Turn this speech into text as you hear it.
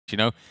you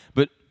know.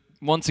 But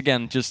once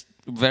again, just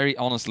very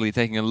honestly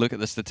taking a look at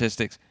the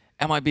statistics,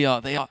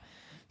 MiBR, they are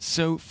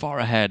so far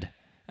ahead.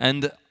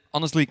 And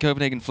honestly,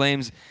 Copenhagen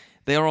Flames,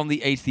 they are on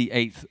the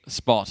 88th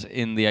spot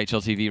in the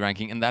HLTV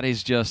ranking, and that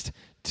is just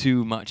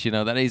too much, you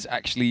know. That is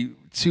actually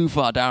too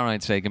far down,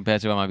 I'd say,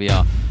 compared to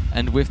MiBR.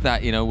 And with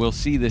that, you know, we'll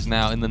see this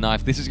now in the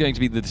knife. This is going to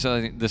be the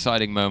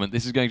deciding moment.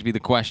 This is going to be the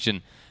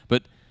question.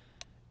 But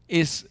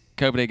is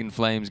Copenhagen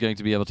Flames going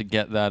to be able to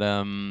get that,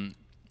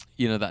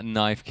 you know, that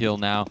knife kill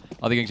now?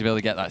 Are they going to be able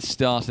to get that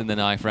start in the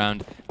knife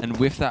round? And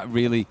with that,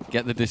 really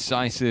get the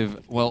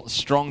decisive, well,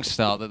 strong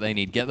start that they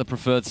need. Get the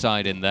preferred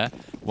side in there,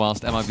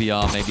 whilst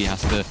MiBR maybe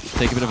has to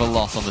take a bit of a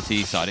loss on the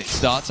T side. It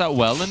starts out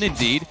well, and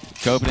indeed,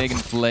 Copenhagen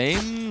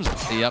Flames,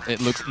 yep, it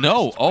looks,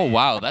 no, oh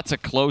wow, that's a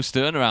close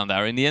turnaround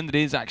there. In the end, it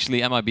is actually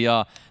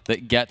MiBR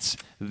that gets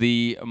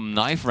the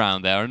knife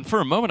round there. And for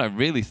a moment, I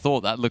really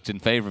thought that looked in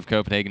favor of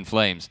Copenhagen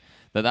Flames.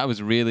 That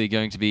was really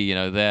going to be, you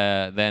know,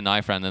 their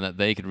knife round, and that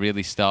they could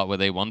really start where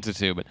they wanted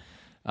to. But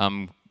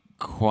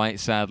quite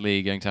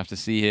sadly, going to have to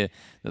see here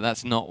that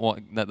that's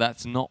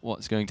not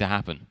what's going to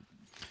happen.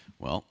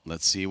 Well,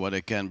 let's see what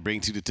it can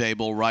bring to the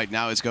table right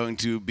now. It's going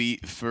to be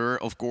Fur,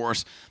 of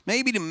course,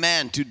 maybe the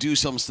man to do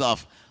some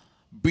stuff.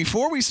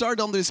 Before we start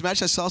on this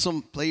match, I saw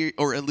some player,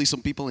 or at least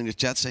some people in the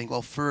chat saying,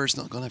 well, Fur is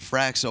not going to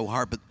frag so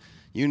hard, but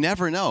you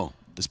never know.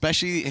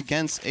 Especially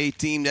against a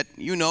team that,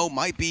 you know,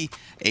 might be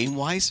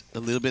aim-wise a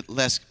little bit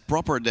less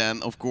proper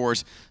than, of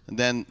course,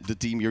 than the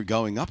team you're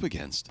going up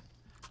against.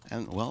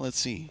 And, well, let's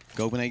see.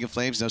 Copenhagen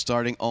Flames now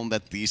starting on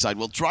that T side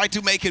will try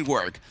to make it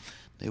work.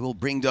 They will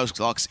bring those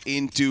clocks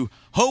into,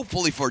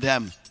 hopefully for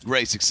them,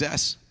 great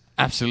success.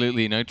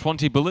 Absolutely, you know,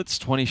 20 bullets,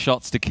 20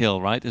 shots to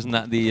kill, right? Isn't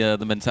that the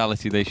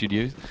mentality they should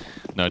use?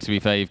 No, to be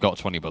fair, you've got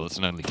 20 bullets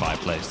and only 5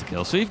 players to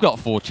kill, so you've got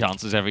 4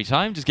 chances every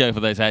time. Just go for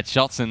those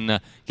headshots and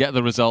get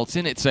the results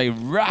in. It's a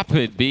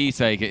rapid B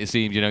take, it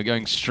seems, you know,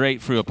 going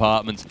straight through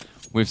apartments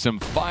with some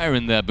fire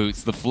in their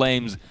boots. The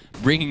Flames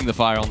bringing the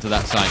fire onto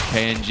that side.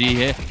 KNG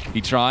here, he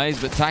tries,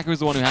 but Taco is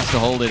the one who has to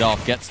hold it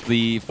off, gets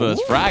the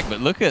first frag. But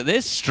look at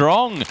this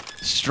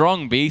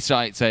strong B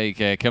site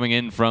take coming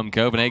in from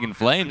Copenhagen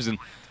Flames, and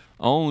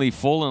only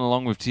fallen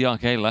along with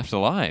TRK left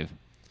alive.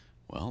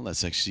 Well,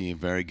 that's actually a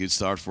very good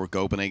start for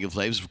Copenhagen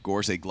Flames. Of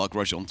course, a Glock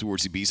rush on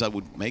towards the B side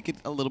would make it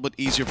a little bit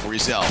easier for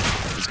yourself.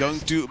 It's going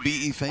to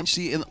be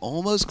eventually an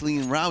almost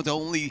clean round.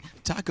 Only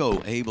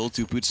Taco able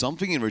to put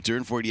something in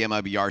return for the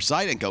MiBR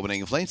side, and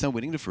Copenhagen Flames now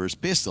winning the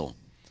first pistol.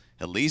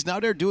 At least now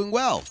they're doing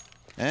well.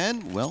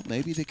 And, well,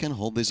 maybe they can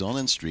hold this on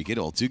and streak it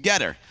all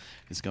together.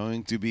 It's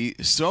going to be,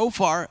 so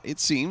far, it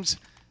seems,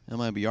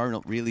 MiBR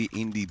not really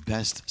in the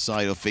best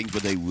side of things,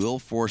 but they will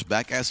force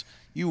back as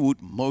you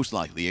would most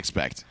likely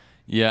expect.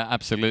 Yeah,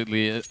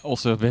 absolutely.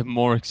 Also a bit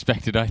more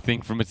expected, I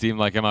think, from a team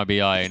like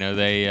MiBR. You know,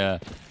 they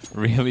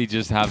really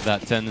just have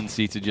that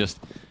tendency to just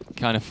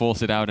kind of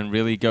force it out and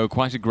really go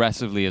quite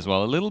aggressively as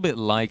well. A little bit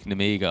like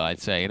Nemiga, I'd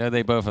say. You know,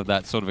 they both have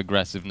that sort of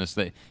aggressiveness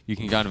that you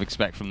can kind of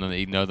expect from them, that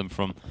you know them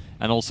from.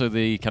 And also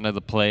the kind of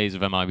the plays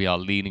of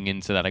MiBR leaning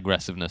into that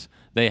aggressiveness.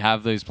 They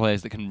have those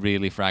players that can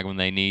really frag when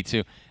they need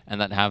to, and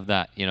that have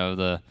that, you know,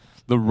 the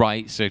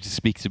right, so to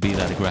speak, to be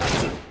that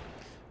aggressive.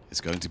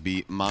 It's going to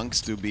be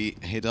Monks to be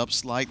hit up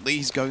slightly.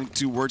 He's going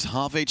towards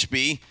half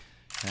HP.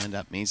 And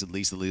that means at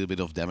least a little bit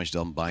of damage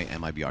done by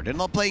MiBR. They're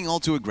not playing all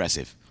too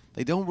aggressive.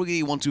 They don't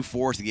really want to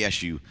force the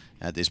issue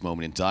at this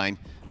moment in time,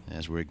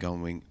 as we're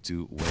going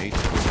to wait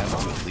for them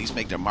to at least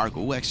make their mark.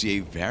 Oh, actually a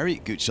very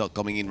good shot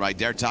coming in right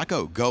there.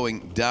 Taco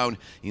going down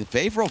in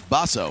favor of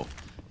Basso.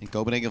 And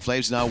Copenhagen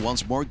Flames now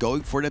once more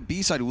going for the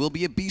B side. It will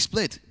be a B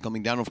split.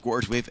 Coming down, of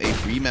course, with a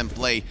 3-man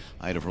play.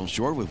 Either from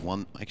short with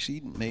one,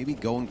 actually, maybe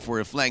going for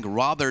a flank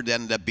rather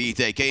than the B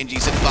take. KNG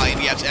sitting by in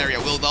the F's area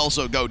will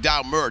also go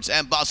down. Mertz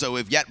and Basso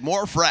with yet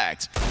more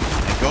frags.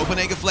 And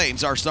Copenhagen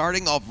Flames are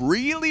starting off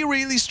really,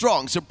 really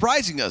strong,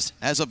 surprising us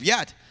as of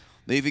yet.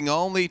 Leaving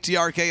only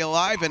TRK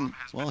alive, and,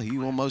 well, he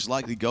will most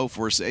likely go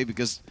for a save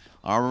because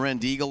Armor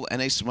and Deagle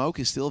and a smoke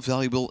is still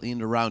valuable in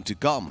the round to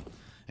come.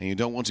 And you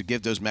don't want to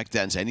give those Mech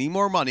 10s any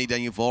more money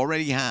than you've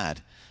already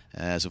had.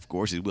 As, of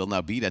course, it will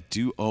now be that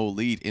 2-0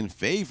 lead in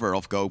favor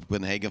of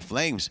Copenhagen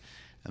Flames.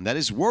 And that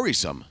is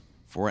worrisome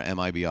for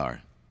MiBR.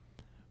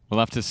 We'll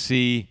have to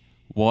see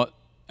what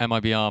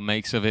MiBR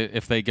makes of it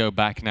if they go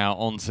back now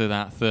onto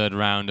that third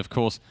round. Of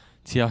course,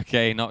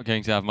 TRK not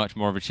going to have much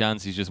more of a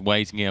chance. He's just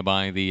waiting here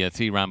by the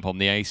T-ramp on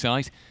the A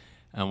site.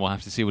 And we'll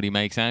have to see what he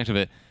makes out of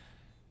it.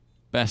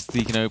 Best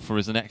he can hope for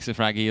is an extra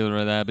frag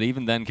healer there, but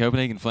even then,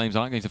 Copenhagen Flames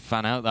aren't going to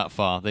fan out that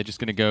far. They're just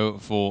going to go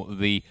for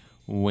the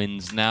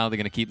wins now. They're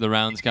going to keep the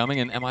rounds coming,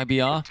 and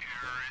MiBR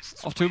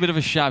off to a bit of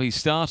a shabby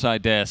start, I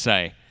dare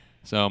say.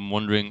 So I'm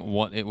wondering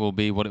what it will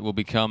be, what it will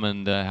become,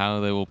 and how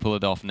they will pull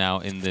it off now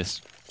in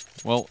this,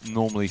 well,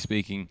 normally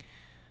speaking,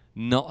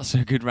 not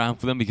so good round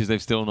for them because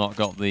they've still not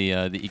got the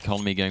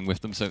economy going with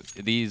them. So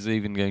it is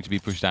even going to be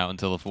pushed out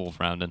until the 4th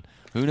round, and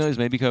who knows,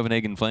 maybe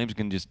Copenhagen Flames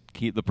can just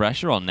keep the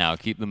pressure on now,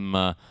 keep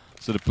them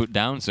sort of put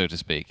down, so to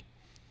speak.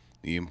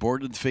 The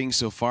important thing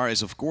so far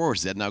is, of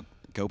course, that now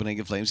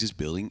Copenhagen Flames is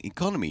building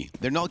economy.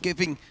 They're not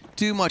giving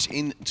too much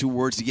in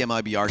towards the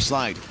MiBR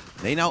side.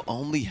 They now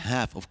only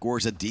have, of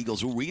course, a Deagle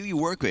to really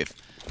work with.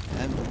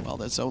 And, well,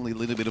 that's only a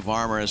little bit of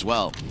armor as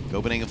well.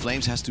 Copenhagen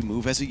Flames has to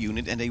move as a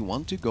unit and they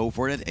want to go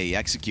for that A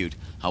execute.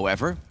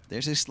 However,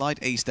 there's a slight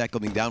A stack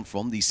coming down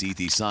from the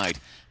CT side.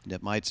 And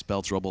that might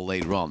spell trouble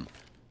later on.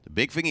 The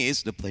big thing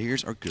is, the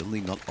players are currently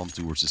not on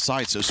towards the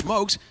side, so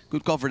smokes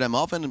could cover them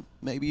off, and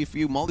maybe a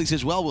few mollies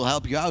as well will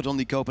help you out on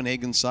the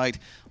Copenhagen side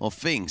of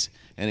things.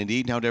 And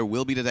indeed, now there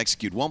will be that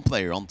execute. One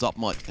player on top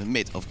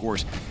mid, of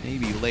course,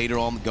 maybe later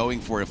on going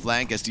for a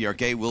flank, as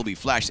TRK will be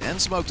flashed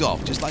and smoked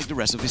off, just like the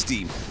rest of his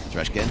team.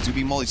 Trash can to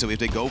be molly, so if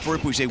they go for a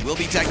push, they will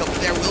be tagged up.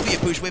 There will be a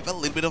push with a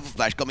little bit of a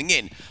flash coming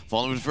in.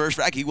 Following the first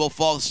frag, he will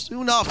fall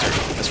soon after,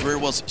 as Fur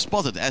was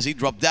spotted as he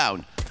dropped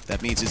down.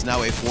 That means it's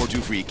now a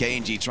 4-2-3.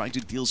 KNG trying to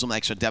deal some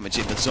extra damage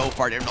in, but so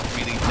far they're not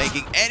really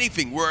making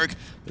anything work.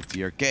 But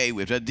TRK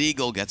with that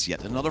Deagle gets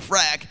yet another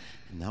frag.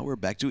 And now we're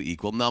back to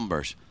equal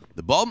numbers.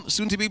 The bomb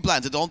soon to be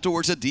planted on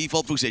towards a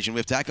default position,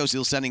 with Taco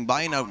still standing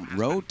by and now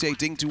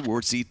rotating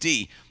towards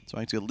CT.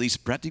 Trying to at least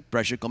spread the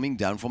pressure coming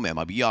down from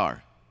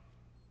MiBR.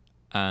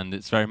 And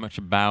it's very much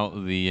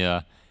about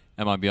the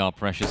MiBR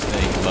pressure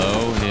staying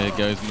low. Here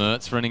goes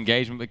Mertz for an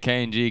engagement, but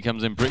KNG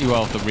comes in pretty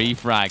well with the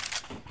refrag.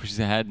 Pushes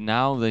ahead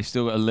now. They've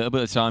still got a little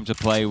bit of time to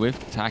play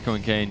with. Taco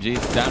and KNG.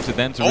 It's down to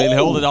them to really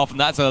hold it off, and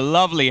that's a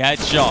lovely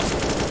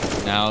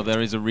headshot. Now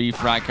there is a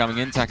refrag coming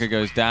in. Taco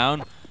goes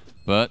down,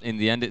 but in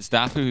the end it's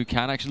Dafu who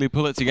can actually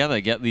pull it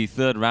together, get the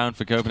third round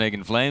for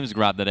Copenhagen Flames,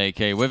 grab that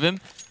AK with him,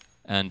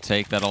 and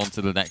take that on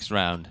to the next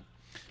round.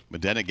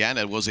 But then again,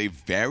 it was a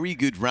very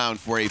good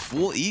round for a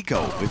full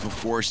eco, with of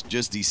course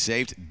just the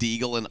saved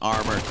Deagle and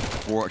armor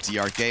for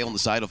TRK on the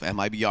side of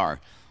MiBR.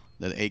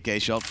 That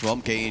AK shot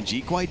from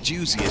KNG, quite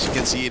juicy, as you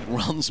can see it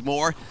runs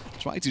more.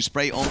 Try to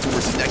spray on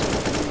towards the next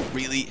one.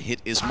 Really hit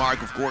his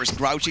mark, of course.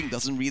 Crouching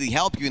doesn't really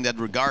help you in that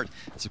regard,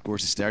 as of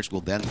course the stairs will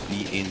then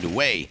be in the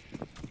way.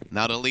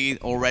 Now the lead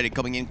already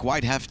coming in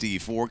quite hefty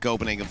for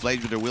Copenhagen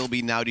Flames, but there will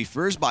be now the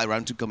first buy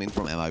round to come in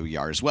from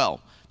MiBR as well.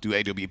 2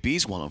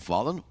 AWPs, one on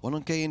Fallen, one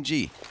on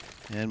KNG.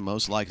 And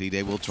most likely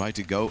they will try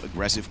to go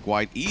aggressive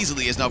quite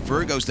easily, as now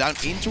Fur goes down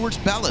in towards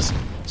Palace.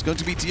 It's going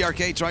to be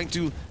TRK trying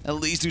to at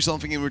least do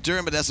something in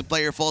return, but as the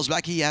player falls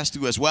back, he has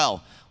to as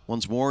well.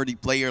 Once more, the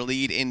player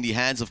lead in the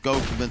hands of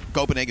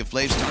Copenhagen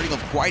Flames, starting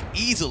off quite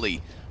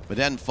easily, but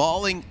then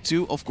falling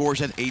to, of course,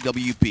 an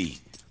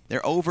AWP.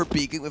 They're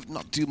over-peaking with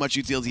not too much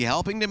utility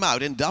helping them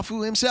out, and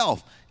Dafu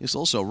himself is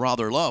also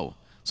rather low.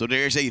 So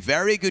there's a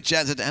very good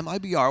chance that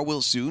MiBR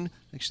will soon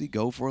actually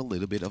go for a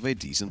little bit of a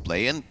decent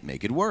play and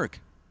make it work.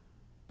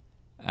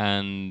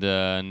 And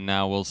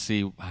now we'll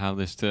see how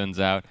this turns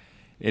out.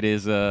 It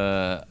is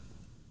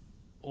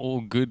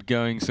all good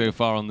going so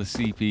far on the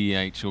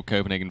CPH or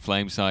Copenhagen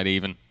Flames side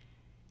even.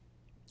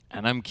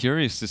 And I'm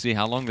curious to see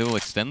how long they will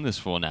extend this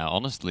for now.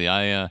 Honestly,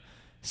 I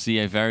see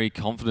a very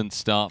confident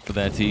start for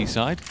their T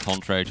side,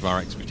 contrary to our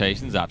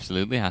expectations.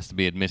 Absolutely, has to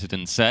be admitted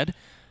and said.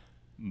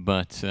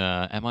 But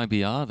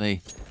MiBR,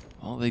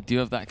 they do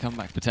have that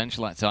comeback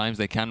potential at times.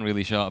 They can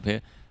really show up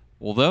here.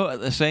 Although at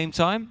the same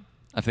time,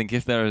 I think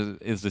if there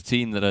is a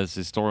team that has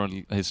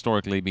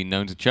historically been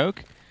known to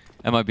choke,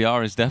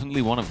 MiBR is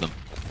definitely one of them.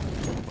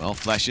 Well,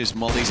 flashes,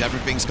 mollies,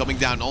 everything's coming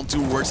down on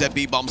towards that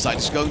B-bomb side.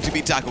 It's going to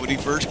be Taco with the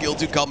first kill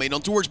to come in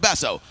on towards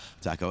Basso.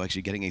 Taco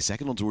actually getting a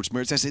second on towards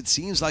Mertz, as it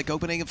seems like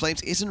Copenhagen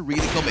Flames isn't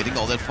really committing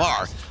all that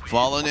far.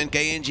 Fallen and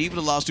KNG for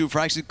the last 2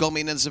 frags to come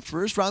in, and it's the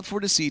first round for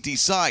the CT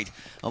side.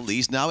 At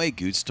least now a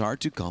good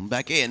start to come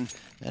back in.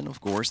 And of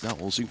course now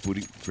also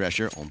putting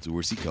pressure on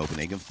towards the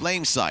Copenhagen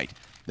Flames side.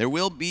 There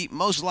will be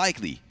most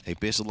likely a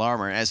pistol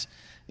armor, as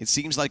it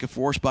seems like a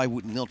force buy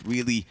would not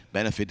really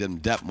benefit them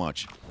that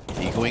much.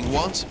 Ecoing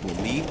once will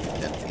mean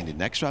that in the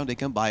next round they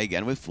can buy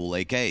again with full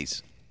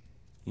AKs.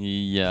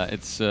 Yeah,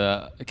 it's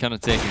kind of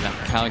taking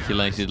that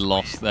calculated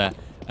loss there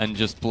and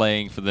just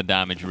playing for the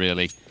damage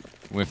really.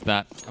 With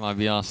that,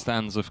 MiBR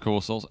stands of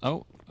course also.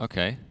 Oh,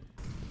 okay.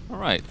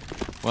 Alright.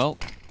 Well,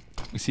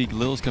 we see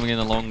Glills coming in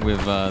along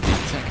with the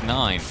Tech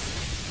 9.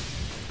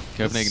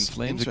 Copenhagen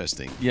Flames.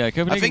 Interesting. Yeah,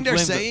 Copenhagen I think they're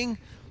Flames saying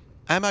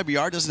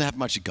MiBR doesn't have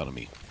much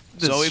economy.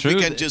 That's so if true.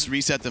 we can just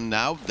reset them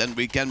now, then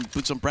we can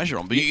put some pressure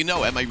on. But you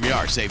know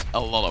MiBR saved a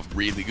lot of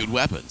really good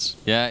weapons.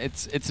 Yeah,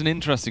 it's an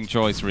interesting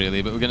choice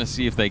really, but we're going to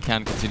see if they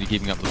can continue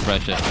keeping up the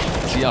pressure.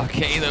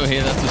 TRK though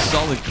here, that's a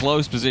solid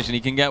close position.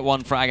 He can get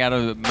one frag out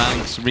of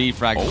Manx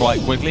refrag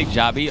quite quickly.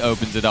 Jabby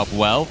opens it up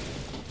well.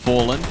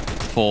 Fallen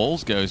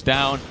falls, goes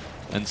down.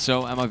 And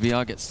so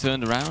MiBR gets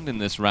turned around in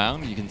this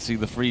round. You can see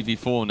the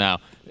 3v4 now.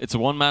 It's a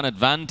one-man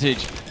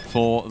advantage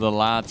for the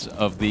lads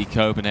of the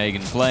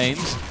Copenhagen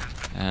Flames.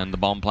 And the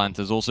bomb plant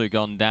has also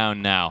gone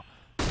down now.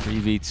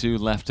 3v2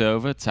 left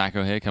over.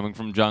 Taco here coming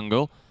from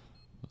jungle.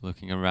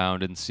 Looking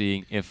around and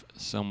seeing if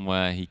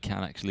somewhere he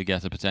can actually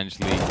get a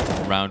potentially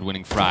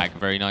round-winning frag.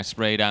 Very nice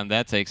spray down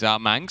there. Takes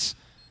out Manx.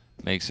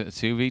 Makes it a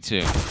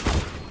 2v2.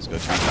 Let's go to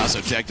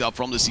Picasso checked up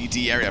from the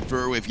CT area.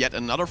 Fur with yet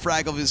another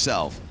frag of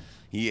himself.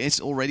 He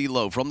is already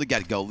low from the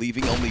get-go,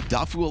 leaving only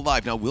Dafu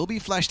alive. Now will be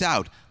flashed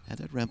out at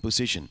that ramp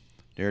position.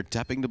 They're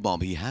tapping the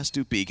bomb. He has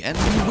to peek, and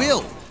he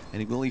will.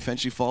 And he will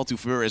eventually fall to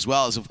Fur as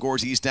well, as of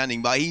course he's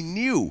standing by. He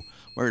knew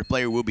where the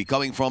player would be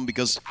coming from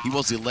because he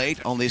was delayed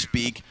on this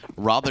peek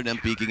rather than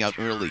peeking out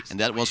early. And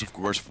that was of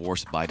course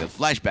forced by the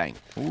flashbang.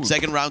 Ooh.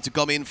 Second round to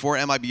come in for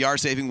MiBR,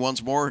 saving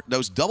once more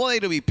those double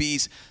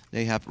AWPs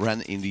they have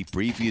ran in the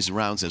previous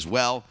rounds as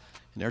well.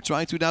 And they're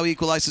trying to now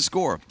equalize the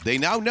score. They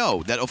now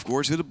know that of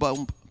course with the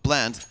bomb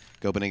plant,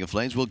 Copenhagen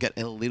Flames will get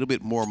a little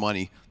bit more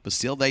money, but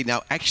still they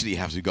now actually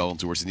have to go on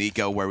towards an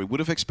eco where we would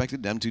have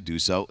expected them to do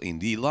so in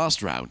the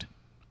last round.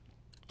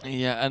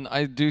 Yeah, and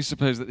I do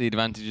suppose that the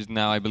advantage is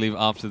now, I believe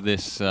after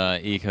this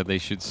eco, they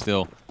should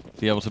still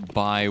be able to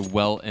buy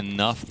well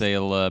enough.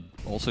 They'll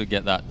also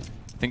get that,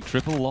 I think,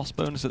 triple loss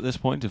bonus at this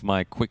point, if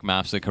my quick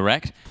maths are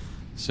correct.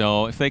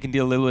 So if they can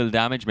deal a little bit of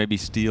damage, maybe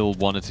steal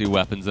 1 or 2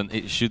 weapons, then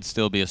it should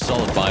still be a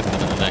solid buy for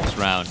them in the next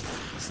round.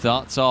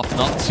 Starts off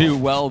not too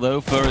well, though.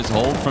 Fur's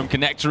hold from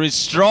Connector is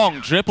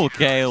strong. Triple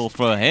kill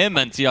for him,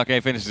 and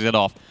TRK finishes it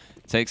off.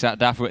 Takes out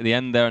Dafu at the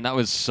end there, and that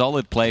was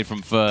solid play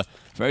from Fur.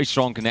 Very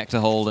strong Connector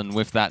hold, and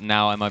with that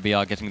now,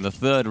 MiBR getting the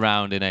 3rd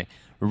round in a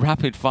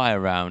rapid-fire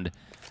round.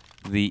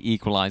 The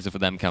equalizer for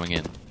them coming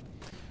in.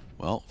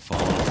 Well,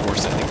 Fallen, of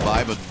course, standing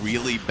by, but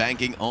really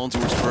banking on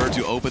towards Fur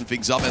to open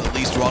things up and at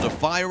least draw the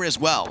fire as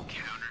well.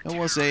 It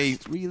was a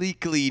really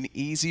clean,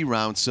 easy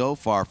round so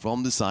far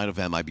from the side of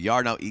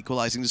MiBR, now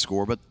equalizing the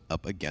score, but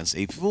up against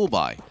a full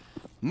buy.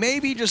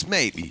 Maybe, just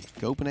maybe,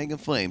 Copenhagen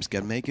Flames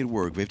can make it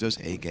work with those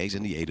AKs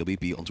and the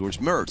AWP on towards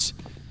Mertz.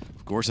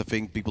 Of course, I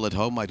think people at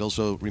home might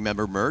also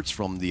remember Mertz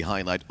from the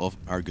highlight of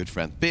our good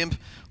friend Pimp,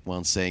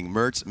 once saying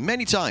Mertz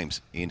many times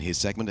in his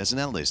segment as an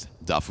analyst.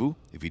 Dafu,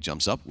 if he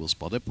jumps up, will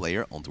spot a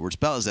player on towards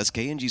Palace. That's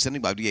KNG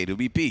standing by the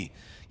AWP.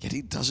 Yet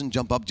he doesn't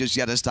jump up just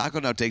yet as Taco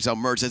now takes out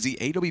Mertz as the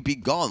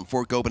AWP gone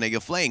for Copenhagen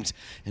Flames.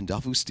 And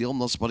Dafu still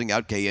not spotting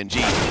out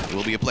KNG. There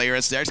will be a player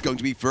as there. It's going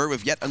to be Fur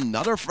with yet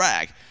another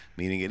frag,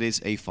 meaning it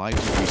is a 5-3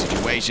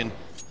 situation.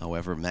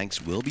 However,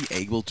 Manx will be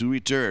able to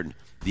return.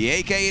 The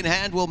AK in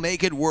hand will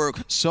make it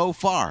work so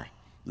far.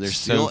 There's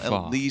still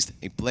at least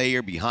a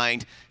player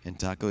behind, and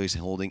Taco is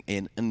holding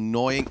an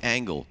annoying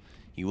angle.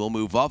 He will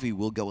move off, he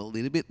will go a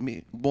little bit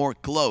more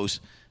close,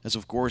 as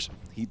of course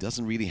he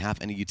doesn't really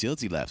have any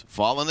utility left.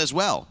 Fallen as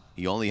well.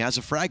 He only has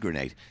a frag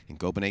grenade, and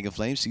Copenhagen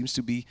Flames seems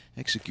to be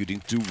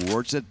executing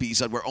towards that B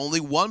side where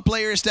only 1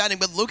 player is standing,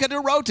 but look at the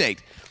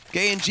rotate.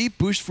 KNG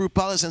pushed through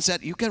Palace and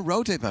said, "You can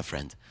rotate, my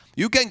friend.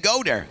 You can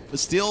go there,"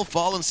 but still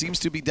Fallen seems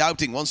to be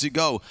doubting once you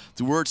go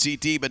towards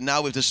CT, but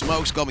now with the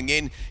smokes coming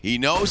in, he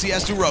knows he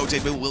has to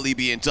rotate, but will he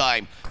be in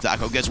time?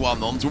 Taco gets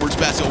 1 on towards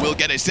Basil, will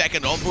get a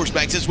 2nd on towards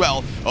Banks as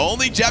well.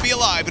 Only Jabby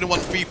alive in a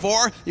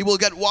 1v4, he will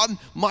get 1,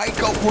 might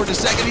go for the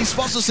 2nd, he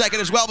spots the 2nd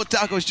as well, but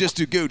Taco is just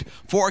too good.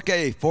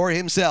 4K for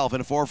himself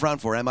in a 4th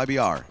round for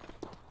MiBR.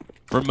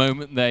 For a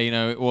moment there, you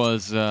know, it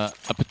was a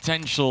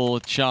potential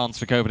chance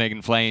for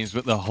Copenhagen Flames,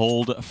 but the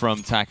hold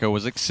from Taco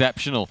was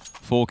exceptional.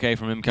 4K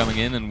from him coming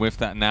in, and with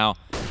that now,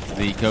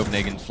 the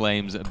Copenhagen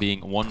Flames being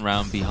 1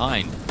 round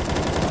behind.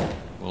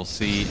 We'll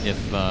see if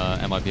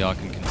MiBR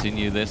can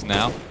continue this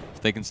now.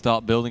 If they can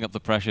start building up the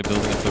pressure,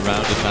 building up the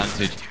round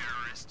advantage.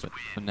 But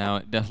for now,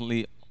 it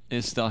definitely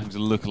is starting to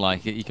look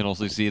like it. You can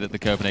also see that the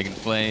Copenhagen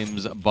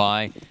Flames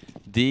by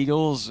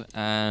Deagles,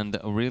 and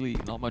really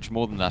not much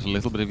more than that. A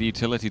little bit of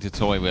utility to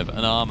toy with.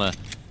 An armor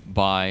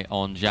buy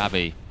on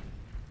Jabby.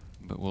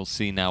 But we'll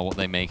see now what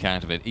they make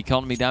out of it.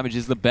 Economy damage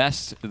is the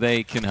best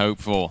they can hope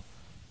for.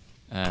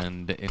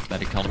 And if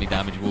that economy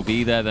damage will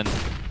be there, then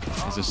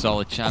there's a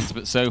solid chance.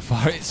 But so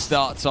far, it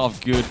starts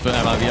off good for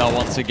MiBR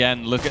once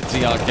again. Look at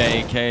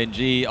TRK,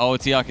 KNG. Oh,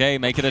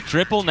 TRK make it a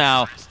triple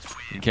now.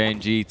 And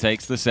KNG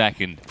takes the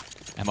 2nd.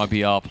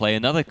 MiBR play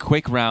another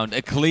quick round,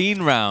 a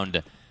clean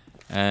round.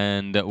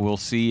 And we'll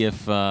see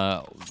if,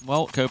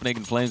 well,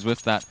 Copenhagen Flames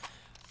with that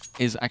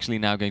is actually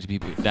now going to be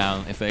put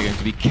down, if they're going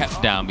to be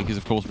kept down, because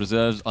of course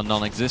reserves are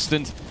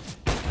non-existent.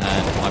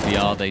 And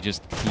MiBR, they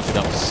just keep it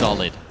up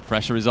solid.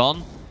 Pressure is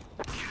on,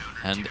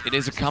 and it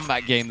is a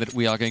comeback game that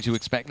we are going to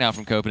expect now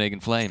from Copenhagen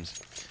Flames.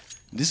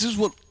 This is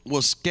what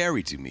was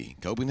scary to me.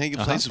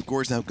 Copenhagen Flames, of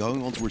course, now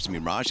going on towards the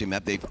Mirage, a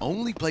map they've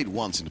only played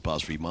once in the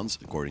past 3 months,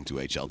 according to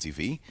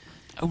HLTV.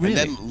 Oh,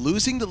 really? And then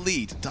losing the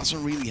lead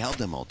doesn't really help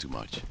them all too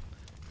much.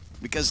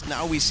 Because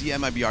now we see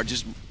MiBR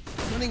just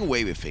running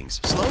away with things,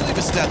 slowly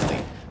but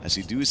steadily. As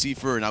you do see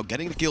Fur now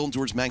getting the kill on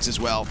towards Manx as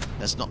well.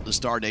 That's not the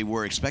start they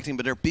were expecting,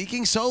 but they're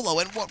peeking solo.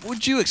 And what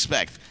would you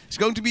expect? It's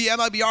going to be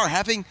MiBR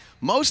having,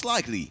 most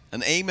likely,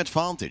 an aim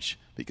advantage.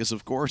 Because,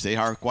 of course, they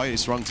are quite a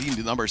strong team,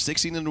 the number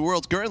 16 in the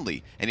world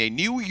currently. And a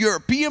new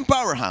European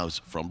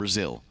powerhouse from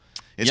Brazil.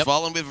 It's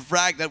Fallen with a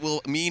frag that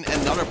will mean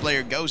another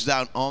player goes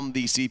down on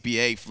the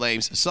CPH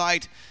Flames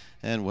side.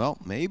 And, well,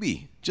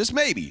 maybe, just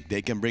maybe,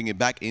 they can bring it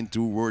back in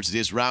towards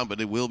this round,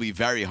 but it will be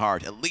very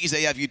hard. At least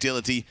they have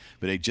utility,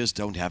 but they just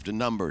don't have the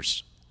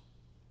numbers.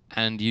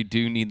 And you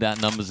do need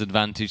that numbers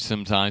advantage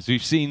sometimes.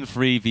 We've seen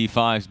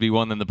 3v5s be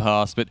won in the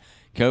past, but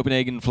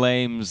Copenhagen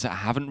Flames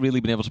haven't really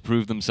been able to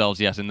prove themselves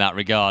yet in that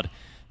regard.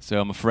 So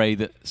I'm afraid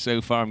that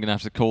so far I'm going to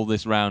have to call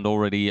this round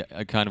already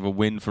a kind of a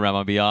win for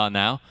MiBR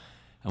now.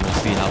 And we'll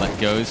see how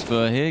that goes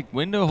for here.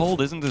 Window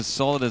hold isn't as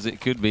solid as it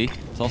could be.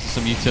 There's also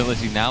some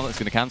utility now that's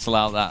going to cancel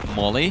out that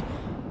molly.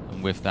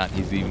 And with that,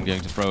 he's even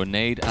going to throw a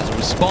nade as a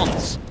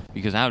response.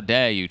 Because how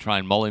dare you try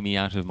and molly me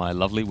out of my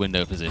lovely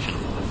window position.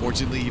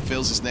 Unfortunately, he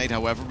fails his nade,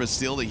 however, but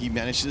still he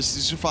manages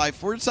to survive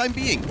for the time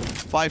being.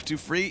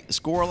 5-3,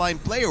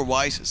 scoreline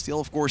player-wise,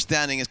 still of course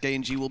standing as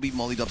KNG will be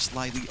mollied up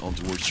slightly on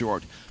towards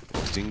short.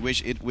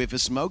 Extinguish it with a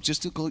smoke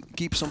just to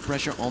keep some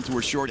pressure on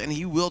towards short, and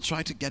he will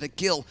try to get a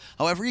kill.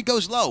 However, he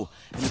goes low,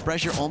 and the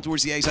pressure on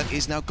towards the A side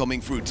is now coming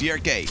through.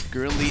 TRK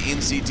currently in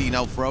CT,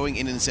 now throwing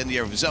in an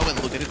incendiary of his own,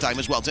 and look at the time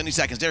as well, 20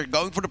 seconds. They're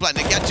going for the plant,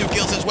 they get 2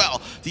 kills as well.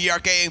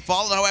 TRK ain't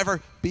fallen,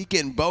 however,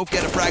 Beacon both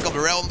get a frag of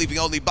their own, leaving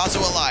only Basso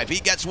alive. He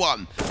gets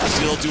 1.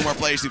 Still 2 more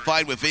players to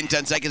find within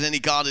 10 seconds, and he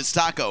can't. It's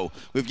Taco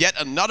with yet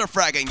another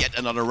frag and yet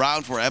another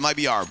round for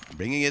MiBR,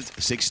 bringing it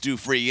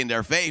 6-3 in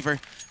their favor.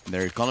 And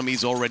their economy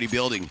is already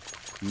building.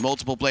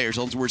 Multiple players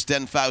on towards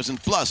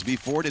 10,000 plus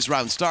before this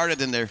round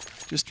started, and they're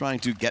just trying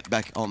to get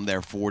back on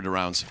there for the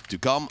rounds to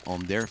come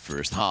on their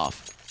first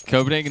half.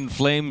 Copenhagen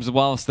Flames,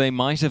 whilst they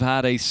might have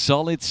had a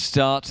solid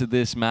start to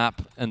this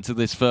map and to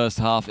this first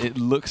half, it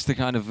looks to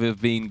kind of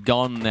have been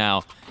gone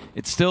now.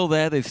 It's still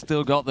there, they've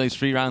still got those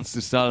 3 rounds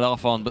to start it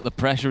off on, but the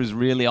pressure is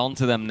really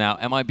onto them now.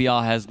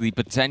 MiBR has the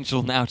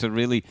potential now to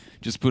really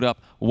just put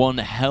up one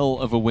hell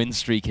of a win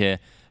streak here.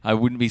 I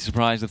wouldn't be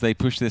surprised if they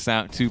push this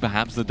out to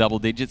perhaps the double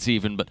digits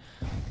even, but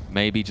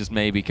maybe, just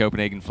maybe,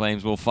 Copenhagen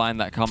Flames will find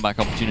that comeback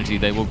opportunity.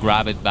 They will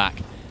grab it back,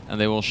 and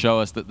they will show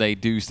us that they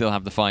do still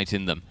have the fight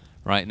in them.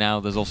 Right now,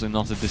 there's also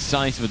not a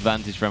decisive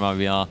advantage for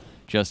MiBR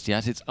just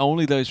yet. It's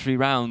only those 3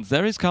 rounds.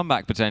 There is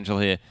comeback potential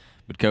here,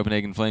 but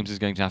Copenhagen Flames is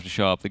going to have to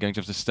show up. They're going to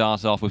have to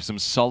start off with some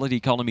solid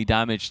economy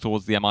damage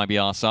towards the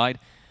MiBR side,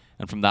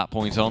 and from that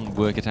point on,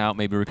 work it out,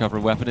 maybe recover a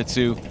weapon or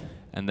 2,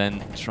 and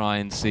then try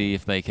and see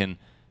if they can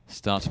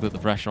start to put the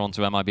pressure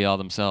onto MiBR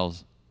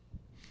themselves.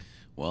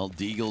 Well,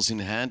 Deagles in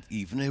hand,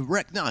 even a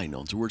Rec 9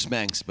 on towards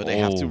Manx, but they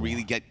have to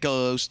really get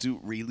close to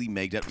really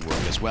make that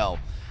work as well.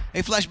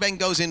 A flashbang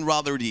goes in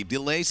rather deep,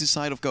 delays the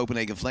side of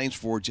Copenhagen Flames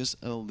for just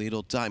a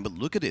little time, but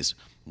look at this.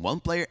 1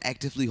 player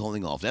actively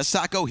holding off. That's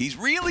Sako, he's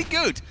really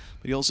good,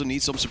 but he also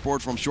needs some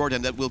support from short,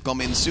 and that will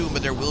come in soon,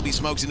 but there will be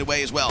smokes in the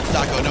way as well.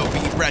 Sako, no,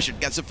 being pressured,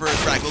 gets the first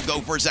frag, will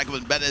go for a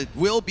second, but it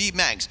will be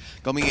Manx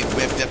coming in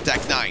with the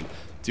Tech 9.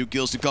 2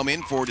 kills to come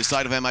in for the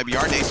side of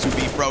MiBR. Needs to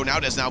be thrown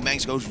out as now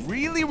Manx goes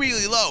really,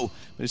 really low.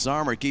 But his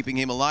armor keeping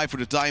him alive for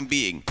the time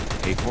being.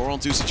 A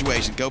 4-on-2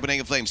 situation.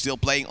 Copenhagen Flames still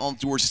playing on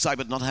towards the side,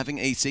 but not having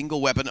a single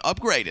weapon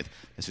upgraded.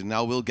 As we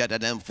now will get that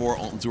M4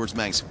 on towards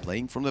Manx.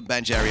 Playing from the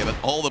bench area, but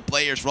all the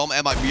players from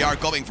MiBR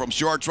coming from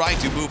short, trying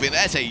to move in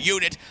as a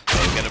unit. They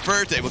will get the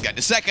first, they will get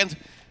the second.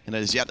 And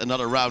that is yet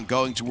another round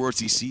going towards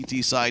the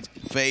CT side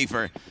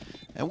favor.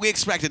 And we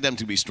expected them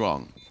to be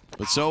strong.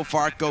 But so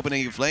far,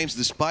 Copenhagen Flames,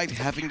 despite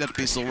having that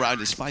pistol round,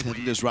 despite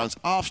having those rounds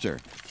after,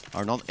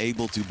 are not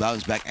able to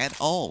bounce back at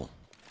all.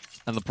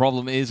 And the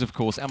problem is, of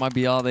course,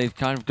 MiBR, they've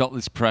kind of got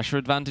this pressure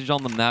advantage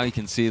on them now. You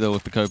can see, though,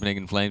 with the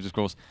Copenhagen Flames, of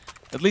course,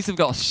 at least they've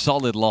got a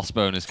solid loss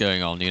bonus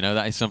going on. You know,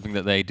 that is something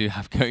that they do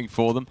have going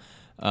for them.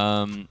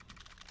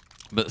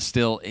 But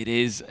still, it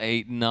is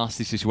a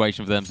nasty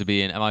situation for them to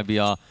be in.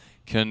 MiBR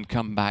can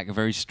come back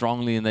very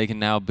strongly, and they can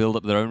now build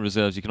up their own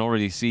reserves. You can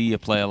already see a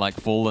player like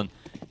Fallen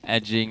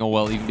edging, or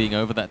well, even being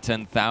over that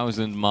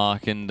 10,000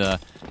 mark, and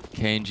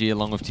KNG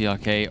along with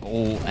TRK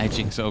all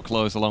edging so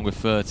close along with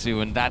Fur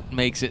too, and that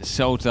makes it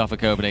so tough for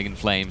Copenhagen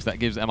Flames. That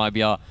gives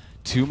MiBR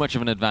too much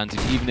of an advantage.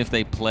 Even if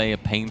they play a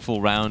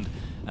painful round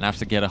and have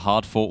to get a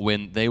hard-fought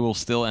win, they will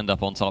still end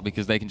up on top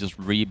because they can just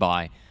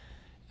rebuy.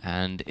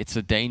 And it's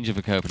a danger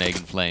for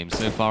Copenhagen Flames.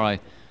 So far, I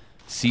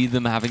see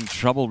them having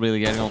trouble really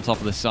getting on top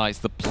of the sites.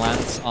 The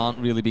plants aren't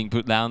really being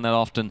put down that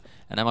often,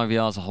 and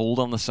MiBR's hold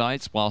on the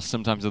sites, while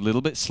sometimes a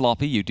little bit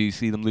sloppy, you do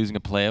see them losing a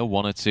player,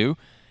 1 or 2,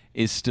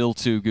 is still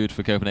too good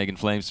for Copenhagen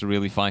Flames to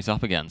really fight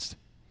up against.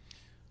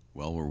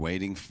 Well, we're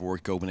waiting for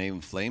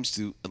Copenhagen Flames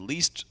to at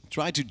least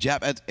try to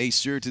jab at a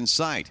certain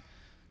side.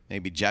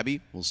 Maybe Jabby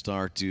will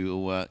start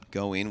to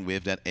go in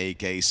with that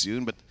AK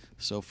soon, but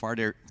so far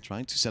they're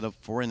trying to set up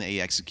for an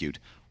A execute.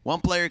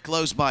 1 player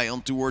close by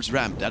on towards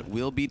ramp. That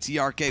will be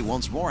TRK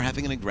once more,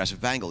 having an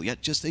aggressive angle,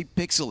 yet just a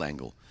pixel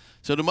angle.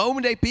 So the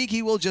moment they peek,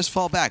 he will just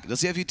fall back.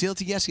 Does he have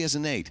utility? Yes, he has a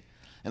nade.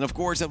 And of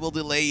course, that will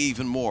delay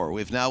even more,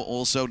 with now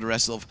also the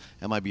rest of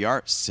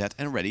MiBR set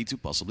and ready to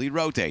possibly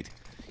rotate.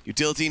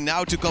 Utility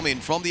now to come in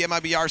from the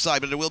MiBR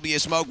side, but there will be a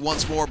smoke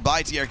once more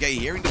by TRK,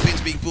 hearing the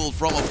pins being pulled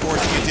from, of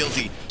course, the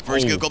utility.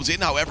 First kill comes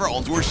in, however,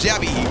 on towards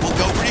Jabby. He will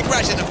go for the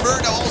aggression. The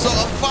Ferda also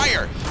on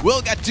fire.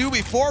 Will get 2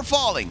 before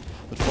falling.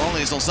 But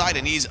Fallen is on side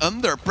and he's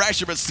under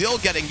pressure, but still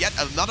getting yet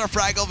another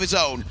frag of his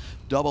own.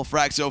 Double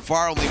frag so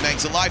far, only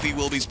Manx alive. He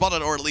will be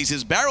spotted, or at least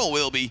his barrel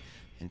will be.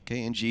 And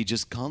KNG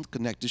just can't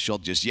connect the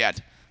shot just yet.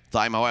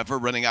 Time, however,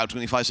 running out,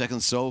 25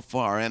 seconds so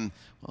far. And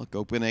Well,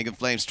 Copenhagen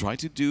Flames tried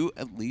to do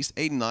at least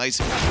a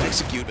nice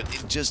execute, but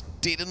it just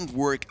didn't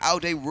work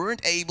out. They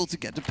weren't able to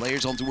get the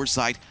players on towards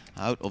side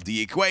out of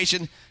the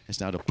equation. As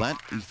now the plant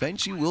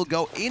eventually will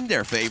go in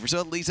their favor, so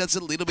at least that's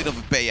a little bit of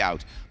a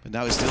payout. But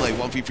now it's still a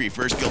 1v3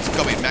 first kill to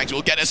come in. Max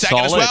will get a second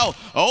as well.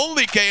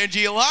 Only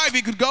KNG alive.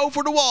 He could go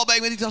for the wall bang,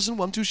 but he doesn't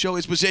want to show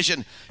his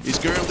position. He's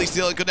currently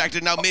still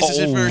unconnected. Now misses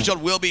his first shot,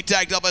 will be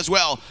tagged up as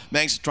well.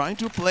 Max trying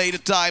to play the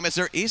time as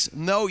there is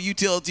no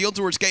utility on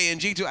towards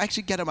KNG to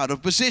actually get him out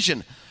of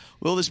position.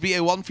 Will this be a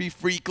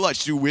 1v3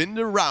 clutch to win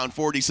the round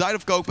for the side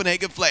of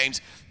Copenhagen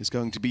Flames? It's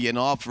going to be an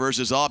off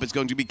versus off. It's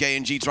going to be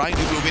KNG trying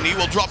to move in. He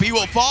will drop. He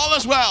will fall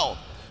as well.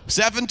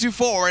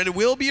 7-4, and it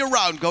will be a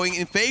round going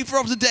in favor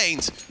of the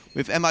Danes,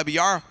 with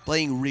MiBR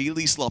playing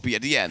really sloppy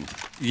at the end.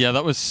 Yeah,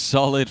 that was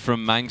solid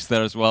from Manx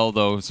there as well,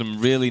 though. Some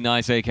really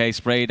nice AK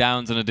spray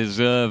downs and a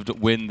deserved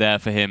win there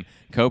for him.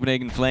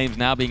 Copenhagen Flames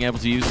now being able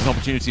to use this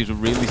opportunity to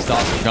really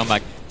start the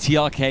comeback.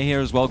 TRK here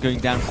as well, going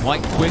down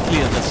quite quickly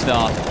at the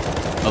start.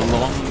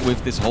 Along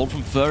with this hold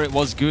from Fur, it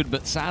was good,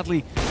 but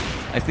sadly,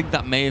 I think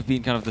that may have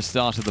been kind of the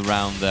start of the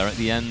round there. At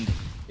the end,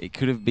 it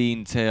could have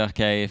been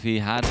TRK, if he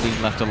had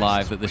been left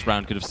alive, that this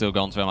round could have still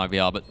gone to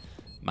MiBR, but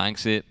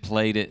Manx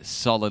played it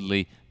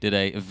solidly, did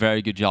a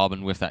very good job,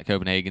 and with that,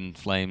 Copenhagen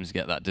Flames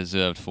get that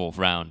deserved 4th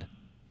round.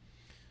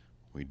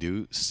 We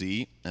do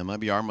see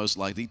MiBR most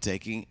likely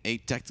taking a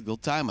tactical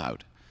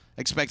timeout.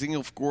 Expecting,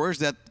 of course,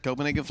 that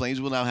Copenhagen Flames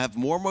will now have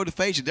more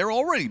motivation. They're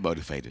already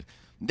motivated.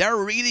 They're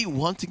really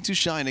wanting to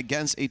shine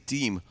against a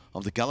team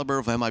of the caliber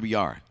of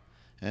MiBR.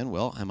 And,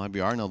 well,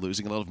 MiBR now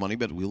losing a lot of money,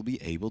 but will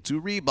be able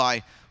to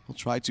rebuy. Will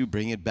try to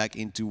bring it back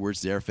in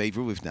towards their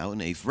favor with now an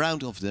 8th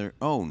round of their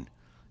own.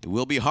 It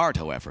will be hard,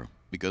 however,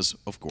 because,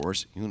 of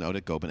course, you know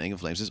that Copenhagen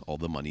Flames has all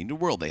the money in the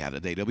world. They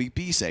have the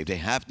AWP save, they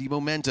have the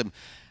momentum.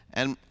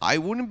 And I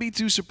wouldn't be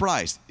too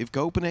surprised if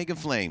Copenhagen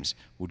Flames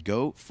would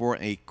go for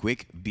a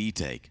quick B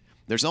take.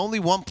 There's only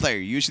one player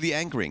usually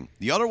anchoring.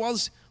 The other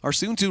ones are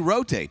soon to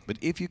rotate, but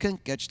if you can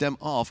catch them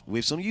off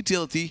with some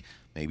utility,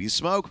 maybe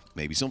smoke,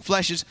 maybe some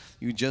flashes,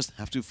 you just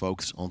have to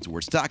focus on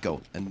towards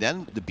Taco. And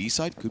then the B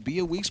side could be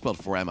a weak spot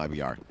for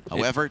MiBR.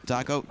 However,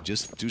 Taco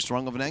just too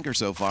strong of an anchor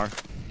so far.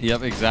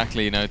 Yep,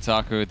 exactly. You know,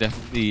 Taco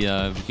definitely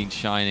been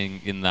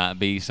shining in that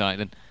B side,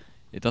 and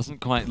it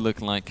doesn't quite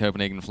look like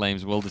Copenhagen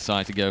Flames will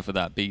decide to go for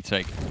that B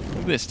take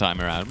this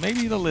time around.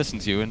 Maybe they'll listen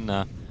to you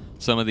in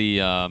some of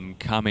the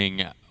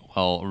coming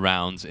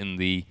rounds in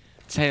the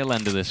tail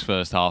end of this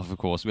first half, of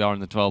course. We are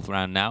in the 12th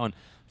round now, and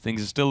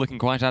things are still looking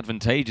quite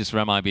advantageous for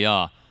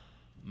MiBR.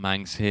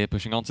 Manx here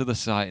pushing onto the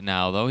site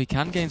now, though. He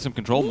can gain some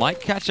control.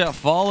 Might catch out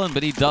Fallen,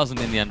 but he doesn't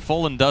in the end.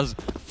 Fallen does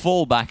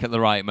fall back at the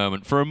right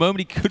moment. For a moment,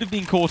 he could have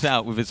been caught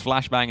out with his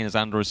flashbang and his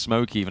Andor's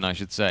smoke, even, I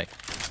should say.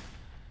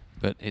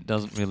 But it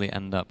doesn't really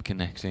end up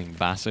connecting.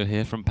 Basso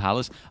here from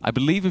Palace. I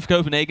believe if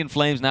Copenhagen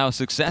Flames now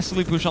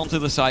successfully push onto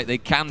the site, they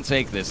can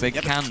take this. They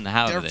can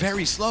have They're this.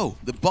 very slow.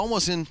 The bomb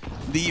was in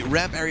the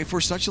ramp area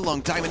for such a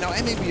long time, and now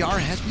MiBR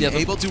has been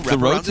able to wrap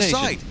around the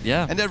site.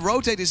 Yeah. And that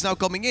rotate is now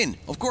coming in.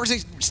 Of course, they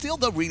still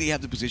don't really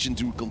have the position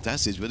to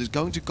contest this, but it's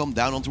going to come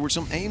down on towards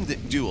some aim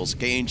duels.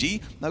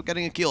 KNG now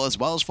getting a kill, as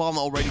well as Fallen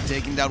already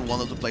taking down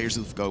one of the players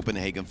of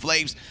Copenhagen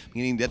Flames,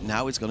 meaning that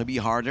now it's going to be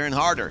harder and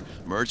harder.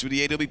 Merge with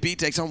the AWP,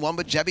 takes on one,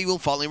 but Jebby will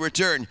fall in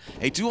return.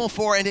 A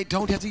 2-on-4, and they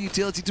don't have the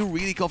utility to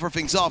really cover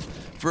things off.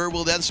 Fur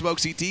will then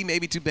smoke CT,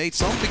 maybe to bait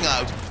something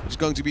out. It's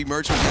going to be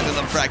Merge with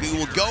another frag. He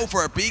will go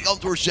for a peek on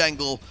towards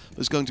Shangle.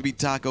 It's going to be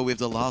Taco with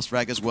the last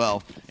frag as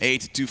well.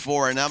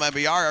 8-4, and now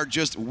MiBR are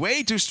just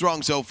way too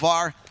strong so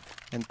far.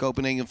 And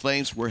Copenhagen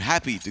Flames were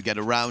happy to get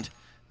a round.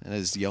 And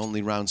it's the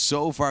only round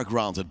so far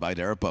granted by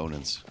their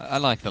opponents. I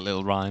like that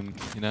little rhyme,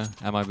 you know.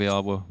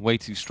 MiBR were way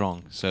too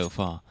strong so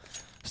far.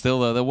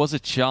 Still, though, there was a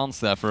chance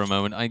there for a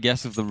moment. I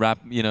guess if the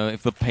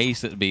if the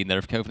pace had been there,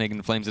 if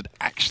Copenhagen Flames had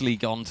actually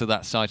gone to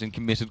that site and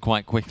committed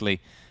quite quickly.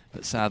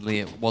 But sadly,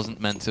 it wasn't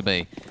meant to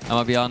be.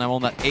 MiBR now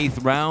on that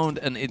 8th round,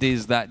 and it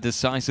is that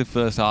decisive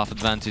first half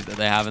advantage that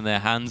they have in their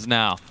hands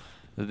now.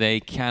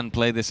 They can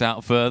play this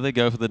out further,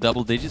 go for the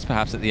double digits,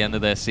 perhaps at the end of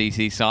their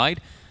CT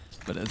side.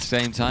 But at the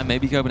same time,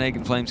 maybe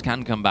Copenhagen Flames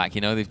can come back. You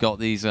know, they've got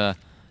these,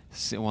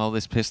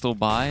 this pistol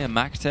by a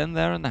MAC-10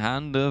 there in the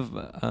hand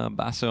of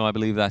Basso, I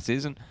believe that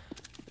is. And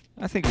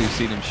I think we've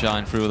seen him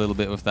shine through a little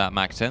bit with that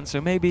MAC-10, so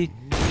maybe...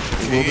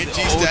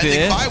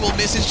 standing by, will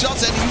miss his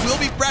shots, and he will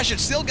be pressured.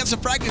 Still gets a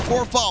frag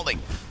before falling.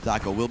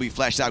 Taco will be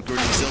flashed out,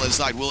 currently still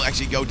inside, will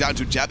actually go down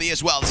to Jabby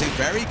as well. It's a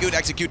very good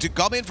execute to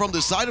come in from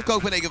the side of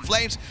Copenhagen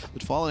Flames,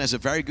 but Fallen has a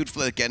very good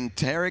flick, and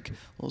Tarek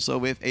also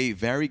with a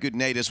very good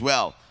nade as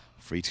well.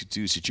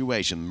 3-2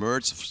 situation.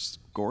 Mertz,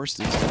 of course,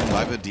 still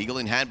by the Deagle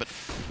in hand, but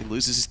he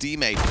loses his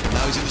teammate. And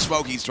now he's in the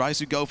smoke. He tries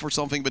to go for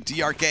something, but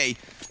TRK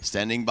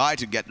standing by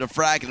to get the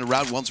frag, and the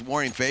round once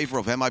more in favor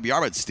of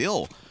MiBR, but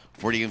still,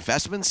 for the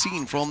investment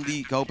seen from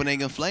the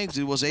Copenhagen Flames,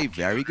 it was a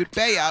very good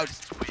payout,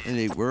 and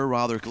they were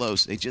rather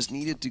close. They just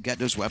needed to get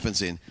those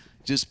weapons in,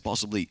 just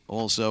possibly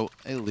also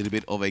a little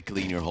bit of a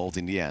cleaner hold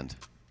in the end.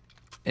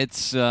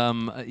 It's,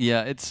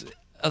 yeah, it's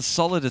a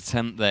solid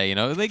attempt there, you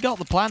know. They got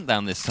the plant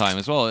down this time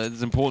as well.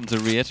 It's important to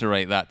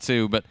reiterate that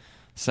too, but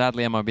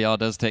sadly MiBR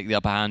does take the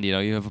upper hand, you know.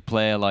 You have a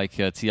player like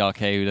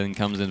TRK who then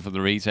comes in for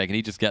the retake and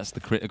he just gets the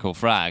critical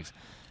frags.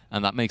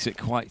 And that makes it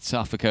quite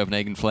tough for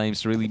Copenhagen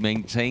Flames to really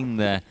maintain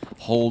their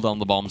hold on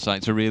the bomb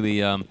site, to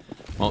really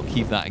well,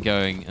 keep that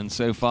going. And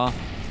so far,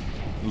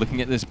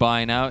 looking at this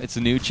buy now, it's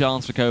a new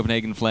chance for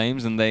Copenhagen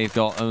Flames, and they've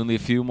got only a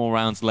few more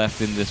rounds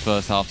left in this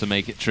first half to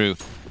make it true,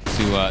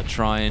 to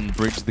try and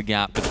bridge the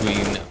gap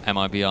between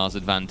MiBR's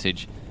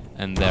advantage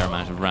and their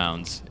amount of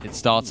rounds. It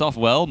starts off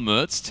well.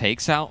 Mertz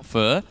takes out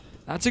Fur.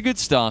 That's a good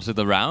start of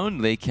the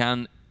round. They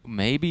can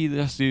maybe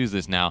just use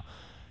this now.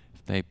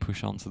 They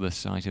push onto the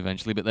site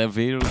eventually, but they're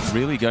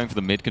really going for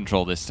the mid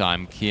control this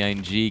time.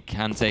 KNG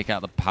can take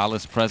out the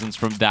Palace presence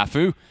from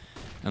Dafu,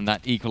 and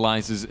that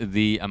equalizes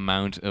the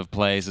amount of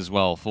players as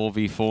well.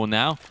 4v4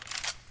 now,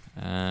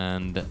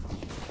 and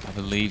I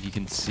believe you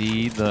can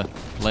see the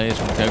players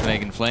from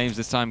Copenhagen Flames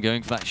this time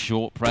going for that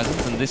short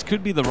presence, and this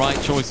could be the right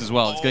choice as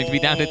well. It's going to be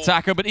down to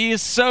Taco, but he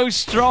is so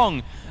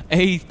strong.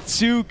 A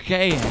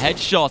 2k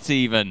headshot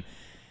even.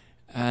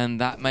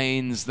 And that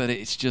means that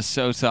it's just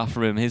so tough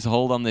for him. His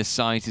hold on this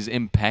site is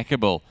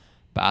impeccable.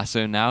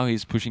 Basso now,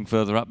 he's pushing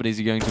further up, but is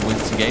he going to win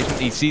this engagement?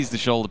 He sees the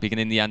shoulder peek, and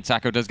in the end,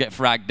 Taco does get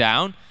fragged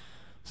down.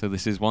 So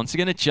this is once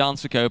again a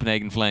chance for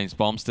Copenhagen Flames.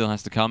 Bomb still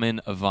has to come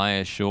in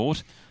via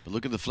short. But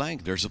look at the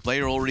flank. There's a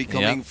player already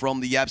coming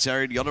from the Yaps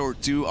area. The other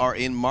two are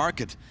in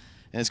market.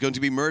 And it's going to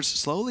be Mertz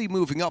slowly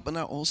moving up and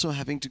now also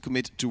having to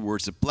commit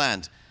towards the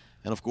plant.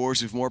 And of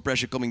course, with more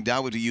pressure coming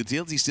down with the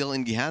utility still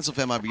in the hands of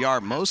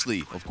MiBR,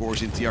 mostly, of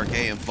course, in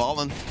TRK and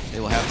Fallen, they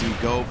will have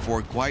to go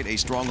for quite a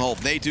stronghold.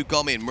 They to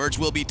come in. Mertz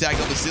will be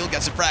tagged up and still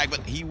gets a frag, but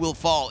he will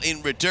fall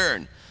in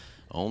return.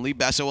 Only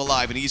Basso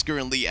alive, and he's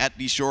currently at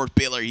the short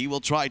pillar. He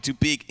will try to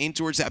peek in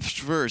towards Zaps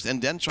first,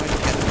 and then try to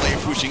get the player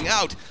pushing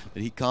out,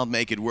 but he can't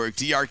make it work.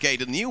 TRK,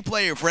 the new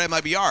player for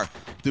MiBR,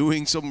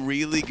 doing some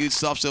really good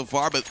stuff so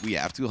far, but we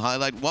have to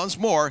highlight once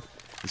more,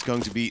 it's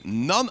going to be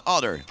none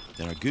other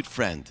than our good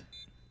friend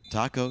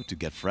Taco to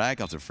get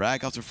frag after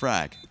frag after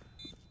frag.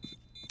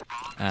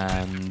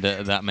 And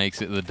that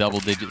makes it the double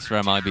digits for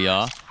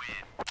MiBR.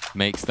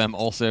 Makes them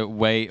also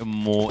way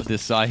more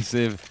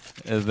decisive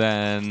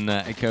than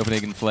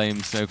Copenhagen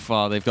Flames so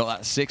far. They've got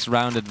that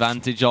 6-round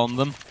advantage on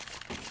them.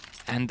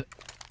 And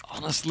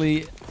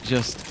honestly,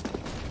 just,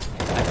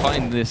 I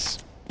find this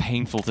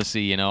painful to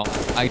see, you know.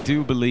 I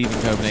do believe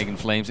in Copenhagen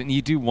Flames, and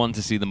you do want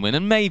to see them win.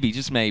 And maybe,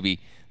 just maybe,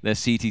 their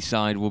CT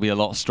side will be a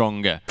lot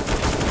stronger.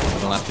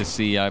 We'll have to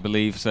see. I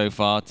believe so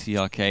far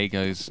TRK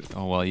goes,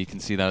 oh well, you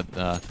can see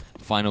that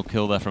final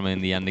kill there from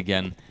in the end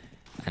again,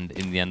 and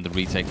in the end the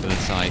retake for the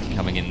side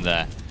coming in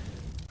there.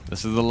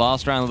 This is the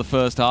last round of the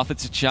first half.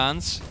 It's a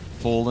chance.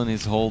 Fallen,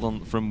 his hold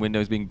on from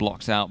windows being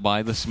blocked out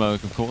by the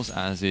smoke, of course,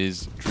 as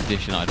is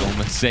tradition, I'd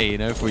almost say, you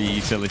know, for your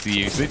utility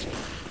usage.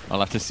 I'll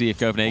have to see if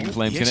Copenhagen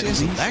Flames can...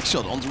 Yes, a back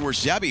shot on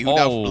towards Jabby, who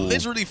now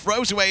literally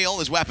throws away all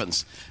his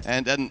weapons.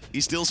 And then he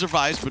still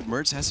survives, but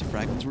Mertz has a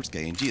fragment towards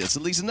KNG. That's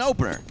at least an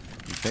opener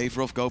in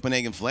favor of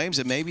Copenhagen Flames,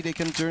 and maybe they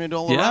can turn it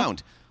all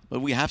around.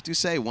 But we have to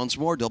say, once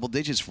more, double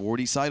digits for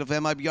the side of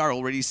MiBR,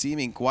 already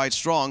seeming quite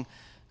strong.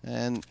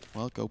 And,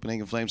 well,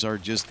 Copenhagen Flames are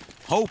just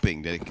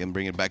hoping that it can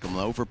bring it back on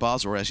the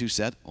overpass, or as you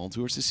said, on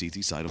towards the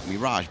CT side of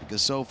Mirage,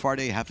 because so far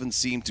they haven't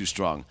seemed too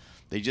strong.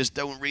 They just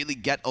don't really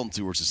get on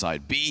towards the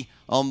side. B,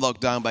 on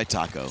lockdown by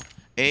Taco.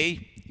 A,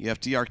 you have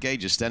TRK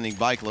just standing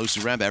by close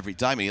to ramp every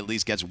time, and he at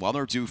least gets 1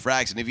 or 2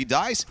 frags, and if he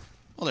dies,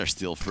 well, they're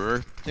still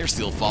Fur. They're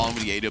still falling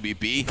with the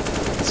AWP.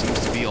 It seems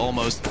to be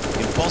almost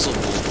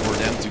impossible for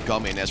them to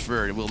come in as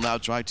Fur. They will now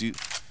try to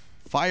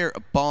fire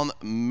upon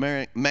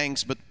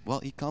Manx, but,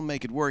 well, he can't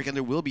make it work, and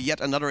there will be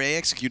yet another A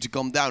execute to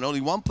come down. Only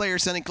one player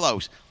standing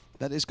close.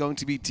 That is going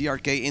to be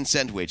TRK in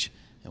Sandwich.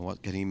 And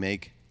what can he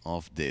make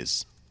of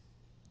this?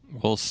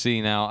 We'll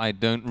see now. I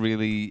don't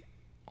really...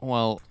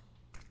 Well,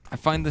 I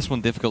find this one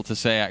difficult to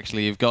say,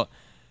 actually. You've got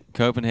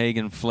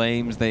Copenhagen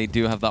Flames. They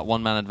do have that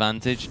one-man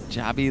advantage.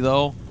 Jabby,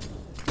 though,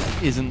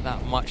 isn't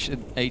that much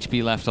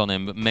HP left on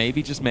him, but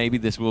maybe, just maybe,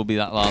 this will be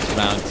that last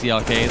round.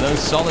 TRK, though,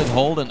 solid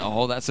hold, and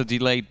oh, that's a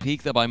delayed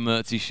peek there by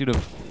Mertz. He should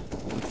have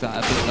looked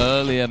at it a bit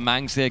earlier.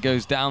 Manx here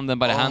goes down then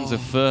by the hands of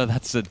Fur.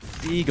 That's a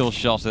deagle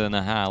shot and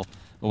a howl.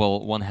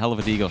 Well, one hell of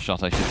a deagle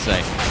shot, I should say.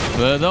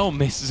 Fur, though,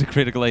 misses a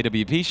critical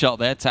AWP shot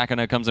there.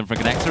 Takano comes in for a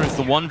connector. It's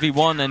the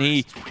 1v1, and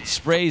he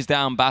sprays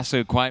down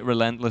Basso quite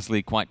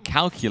relentlessly, quite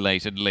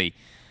calculatedly.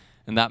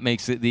 And that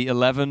makes it the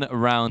 11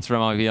 rounds for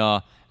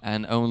MiBR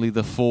and only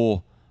the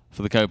 4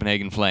 for the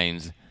Copenhagen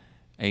Flames.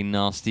 A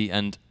nasty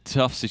and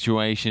tough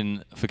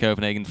situation for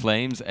Copenhagen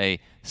Flames. A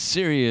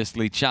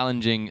seriously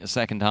challenging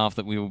second half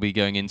that we will be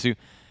going into.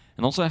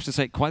 And also, I have to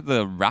say, quite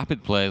the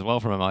rapid play as well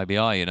from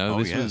MiBR, you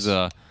know. This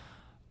was...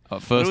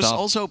 First it was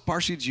also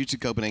partially due to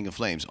Copenhagen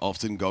Flames,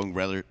 often going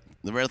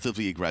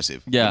relatively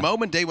aggressive. Yeah. The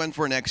moment they went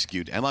for an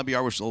execute,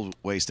 MiBR was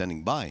always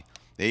standing by.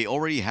 They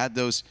already had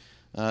those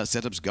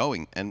setups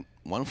going. And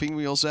one thing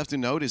we also have to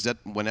note is that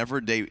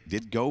whenever they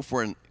did go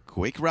for a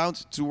quick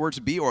round towards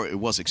B, or it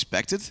was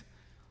expected,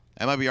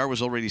 MiBR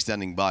was already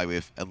standing by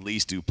with at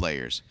least 2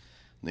 players.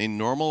 In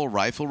normal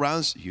rifle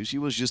rounds, usually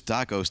was just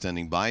Taco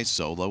standing by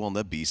solo on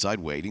the B side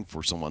waiting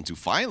for someone to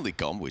finally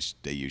come, which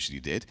they usually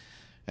did.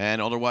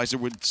 And otherwise there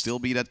would still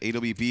be that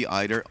AWP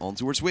either on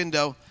towards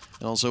window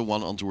and also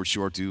one on towards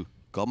short to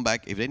come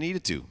back if they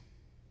needed to.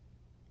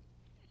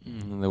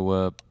 There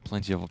were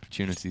plenty of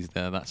opportunities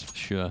there, that's for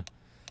sure.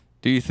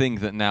 Do you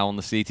think that now on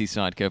the CT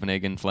side,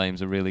 Copenhagen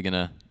Flames are really going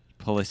to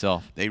pull this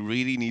off? They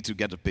really need to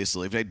get a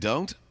pistol. If they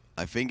don't,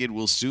 I think it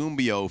will soon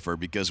be over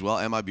because, well,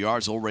 MiBR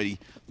is already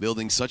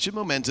building such a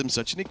momentum,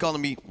 such an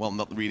economy. Well,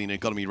 not really an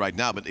economy right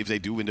now, but if they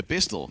do win the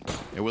pistol,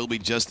 there will be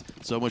just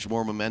so much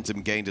more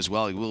momentum gained as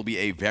well. It will be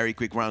a very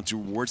quick round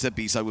towards that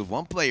B side with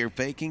one player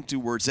faking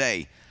towards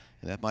A.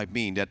 And that might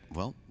mean that,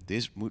 well,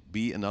 this would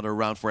be another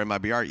round for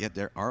MiBR, yet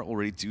there are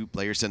already 2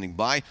 players standing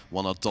by.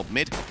 One on top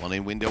mid, one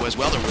in window as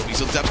well. There will be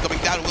some taps coming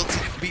down. It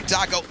will be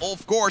Taco,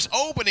 of course,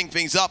 opening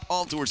things up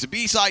on towards the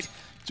B side.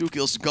 2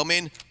 kills to come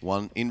in,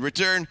 1 in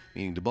return,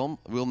 meaning the bomb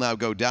will now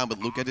go down, but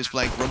look at this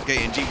flank from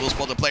KNG, will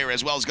spot the player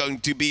as well. Is going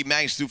to be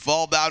managed to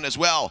fall down as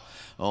well.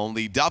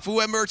 Only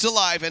Dafu and Mertz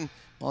alive, and,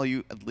 well,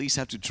 you at least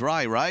have to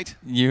try, right?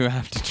 You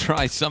have to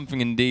try something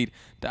indeed.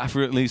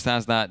 Dafu at least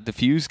has that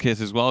defuse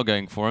kit as well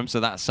going for him, so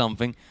that's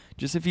something.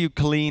 Just a few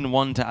clean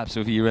 1 taps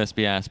with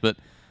USBS, but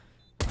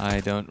I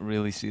don't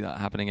really see that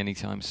happening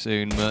anytime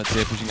soon. Mertz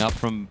here pushing up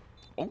from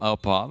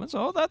apartments.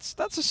 Oh, that's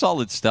a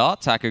solid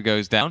start. Taco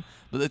goes down,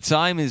 but the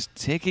time is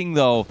ticking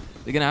though.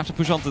 They're going to have to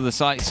push onto the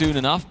site soon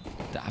enough.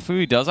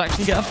 Dafu does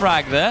actually get a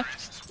frag there,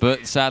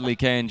 but sadly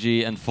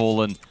KNG and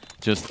Fallen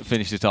just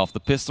finished it off. The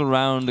pistol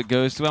round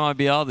goes to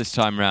MiBR this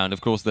time round. Of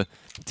course, the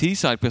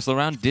T-side pistol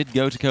round did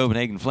go to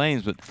Copenhagen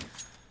Flames, but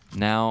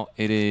now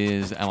it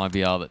is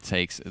MiBR that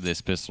takes this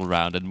pistol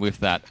round, and with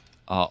that,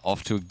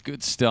 off to a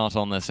good start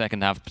on the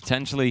second half.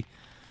 Potentially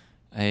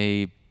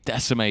a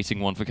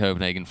decimating one for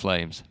Copenhagen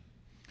Flames.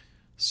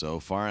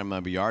 So far,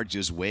 MiBR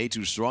just way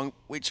too strong,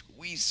 which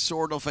we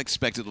sort of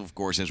expected, of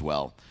course, as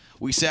well.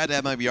 We said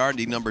MiBR,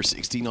 the number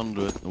 16 on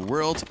the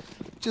world,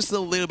 just a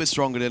little bit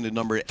stronger than the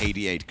number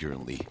 88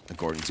 currently,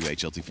 according to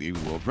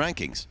HLTV World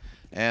Rankings.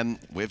 And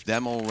with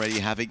them already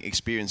having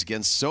experience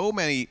against so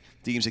many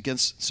teams,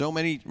 against so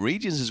many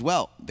regions as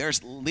well,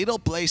 there's little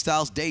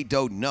playstyles they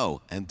don't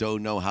know and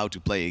don't know how to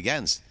play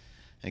against.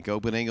 And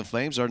Copenhagen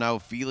Flames are now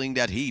feeling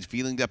that heat,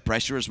 feeling that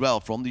pressure as well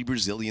from the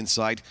Brazilian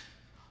side.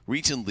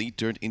 Recently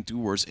turned into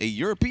towards a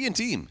European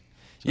team.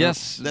 So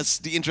yes. That's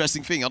the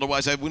interesting thing.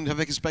 Otherwise, I wouldn't have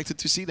expected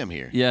to see them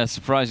here. Yeah,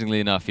 surprisingly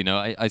enough, you know,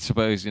 I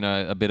suppose, you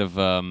know, a bit of,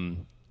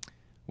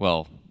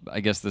 well, I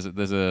guess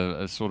there's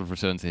a sort of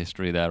return to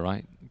history there,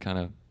 right? Kind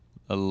of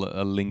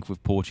a link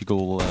with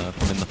Portugal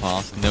from in the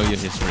past. Know your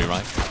history,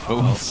 right? But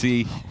we'll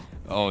see.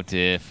 Oh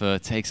dear,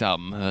 takes out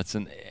Mertz,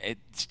 and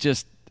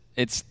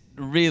it's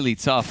really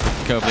tough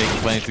for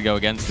Copenhagen Flames to go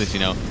against this, you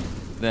know.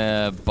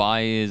 Their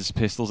buy is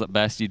pistols at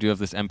best. You do have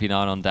this MP9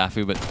 on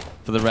Dafu, but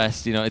for the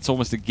rest, you know, it's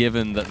almost a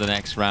given that the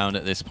next round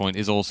at this point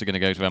is also going to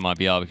go to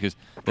MiBR because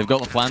they've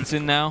got the plants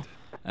in now.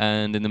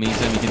 And in the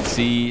meantime, you can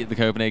see the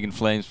Copenhagen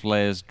Flames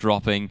players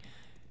dropping,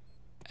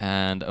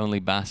 and only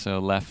Basso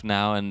left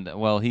now. And,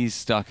 well, he's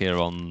stuck here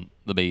on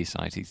the B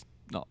side. He's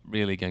not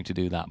really going to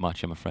do that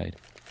much, I'm afraid.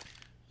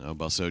 No,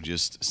 Basso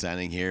just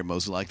standing here,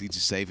 most likely to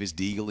save his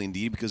Deagle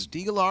indeed, because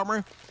Deagle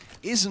armor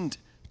isn't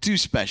too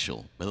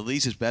special, but at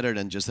least it's better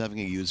than just having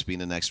a USP in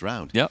the next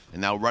round. Yep.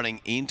 And now running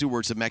in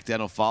towards the Mech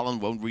 10 of Fallen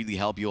won't really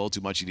help you all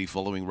too much in the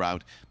following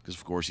round, because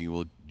of course you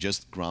will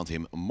just grant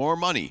him more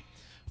money.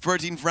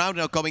 13th round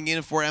now coming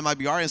in for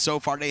MiBR, and so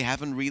far they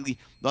haven't really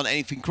done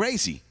anything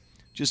crazy.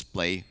 Just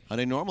play how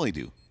they normally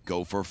do.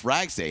 Go for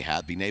frags. They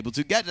had been able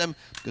to get them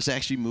because they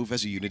actually move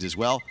as a unit as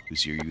well to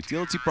see your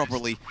utility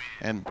properly.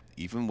 And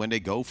even when they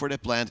go for the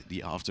plant,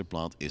 the after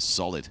plant is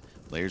solid.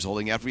 Players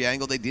holding every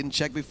angle they didn't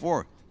check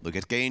before. Look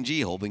at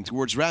KNG holding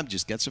towards ramp,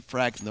 just gets a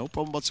frag, no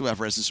problem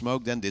whatsoever as the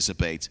smoke then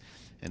dissipates.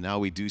 And now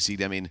we do see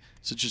them in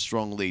such a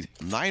strong lead.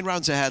 9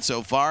 rounds ahead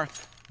so far.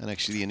 And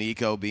actually an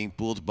eco being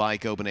pulled by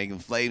Copenhagen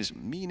Flames,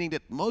 meaning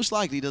that most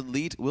likely the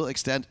lead will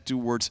extend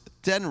towards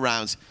 10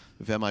 rounds.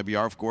 With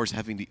MiBR, of course,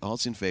 having the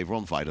odds in favor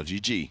on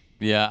Fi.GG.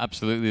 Yeah,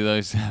 absolutely.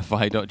 Those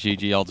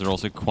Fi.GG odds are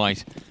also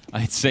quite,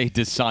 I'd say,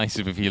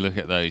 decisive if you look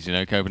at those. You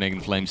know,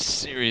 Copenhagen Flames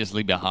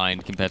seriously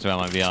behind compared to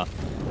MiBR.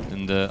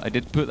 And I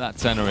did put that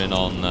tenor in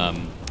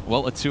on,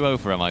 well, a 2-0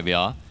 for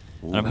MiBR.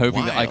 And I'm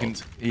hoping that I can,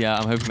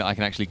 I'm hoping that I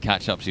can actually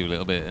catch up to you a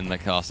little bit in the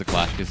caster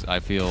clash, because I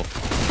feel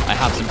I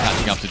have some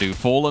catching up to do.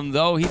 Fallen,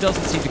 though, he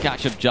doesn't seem to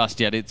catch up just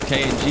yet. It's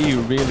KNG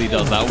who really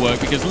does that work,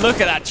 because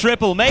look at that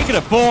triple, make it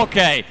a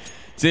 4K.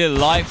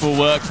 Delightful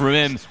work from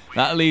him.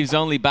 That leaves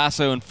only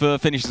Basso, and Fur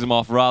finishes him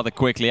off rather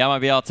quickly.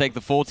 MiBR take the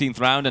 14th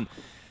round, and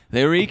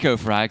they were eco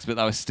frags, but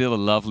that was still a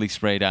lovely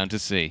spray down to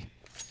see.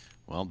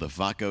 Well, the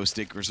Vaco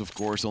stickers, of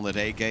course, on that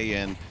AK,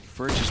 and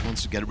Fur just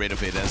wants to get rid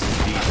of it as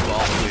indeed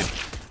involved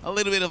with a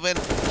little bit of a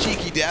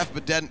cheeky death,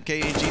 but then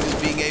KNG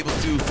just being able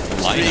to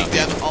streak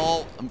them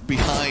all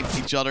behind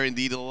each other.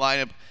 Indeed, the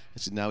lineup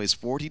as it now is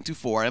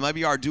 14-4.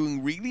 MiBR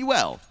doing really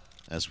well,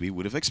 as we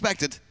would have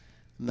expected.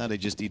 Now they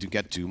just need to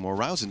get 2 more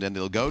rounds, and then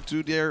they'll go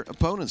to their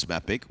opponent's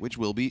map pick, which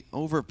will be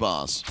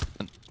Overpass.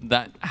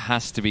 That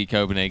has to be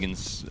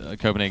Copenhagen's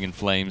Copenhagen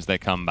Flames, their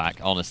comeback,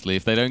 honestly.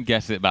 If they don't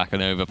get it back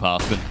on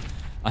Overpass, then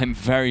I'm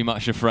very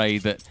much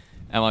afraid that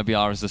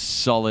MiBR is a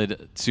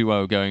solid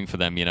 2-0 going for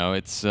them, you know.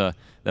 It's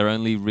their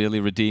only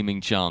really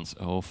redeeming chance.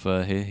 Oh,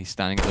 for here, he's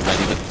standing at the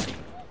ready, but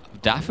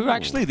Dafu,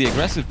 actually, the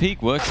aggressive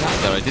peek works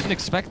out there. I didn't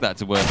expect that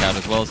to work out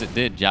as well as it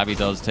did. Jabby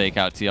does take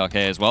out TRK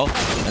as well,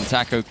 and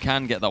Taco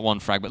can get that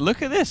 1 frag. But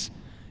look at this.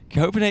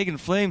 Copenhagen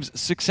Flames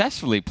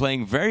successfully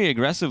playing very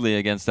aggressively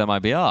against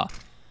MiBR.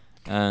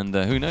 And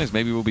who knows,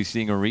 maybe we'll be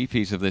seeing a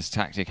repeat of this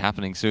tactic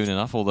happening soon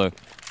enough, although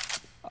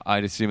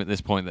I'd assume at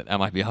this point that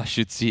MiBR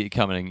should see it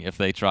coming if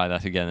they try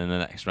that again in the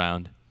next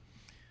round.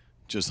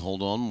 Just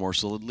hold on more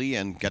solidly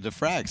and get the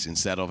frags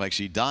instead of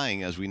actually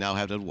dying, as we now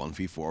have that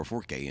 1v4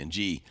 for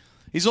KNG.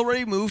 He's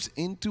already moved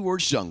in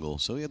towards jungle,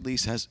 so he at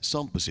least has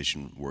some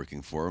position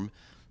working for him.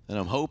 And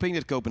I'm hoping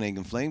that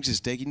Copenhagen Flames is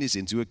taking this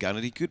into account,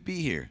 that he could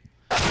be here.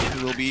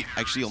 He will be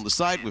actually on the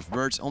side with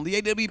Mertz on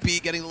the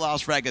AWP, getting the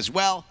last frag as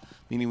well.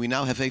 Meaning we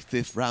now have a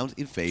 5th round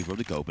in favor of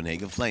the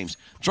Copenhagen Flames.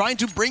 Trying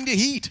to bring the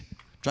heat.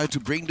 Trying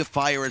to bring the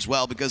fire as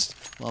well, because,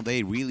 well,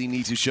 they really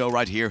need to show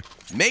right here.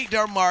 Make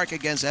their mark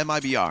against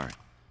MiBR.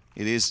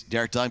 It is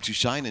their time to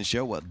shine and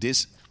show what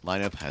this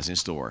lineup has in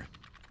store.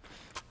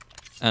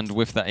 And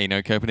with that, you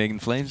know, Copenhagen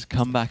Flames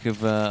comeback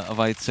of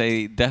I'd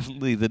say,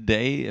 definitely the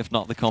day, if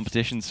not the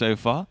competition so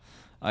far.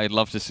 I'd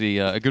love to see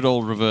a good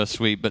old reverse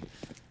sweep, but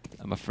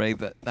I'm afraid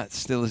that that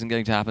still isn't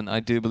going to happen. I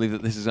do believe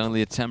that this is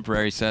only a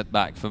temporary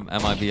setback from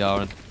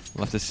MiBR, and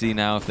we'll have to see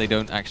now if they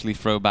don't actually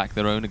throw back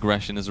their own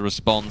aggression as a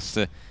response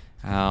to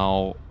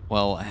how,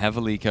 well,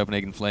 heavily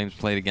Copenhagen Flames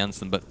played against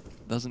them, but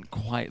doesn't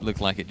quite look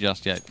like it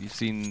just yet.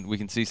 We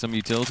can see some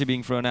utility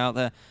being thrown out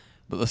there,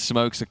 but the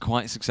smokes are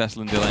quite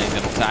successful in delaying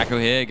them. Taco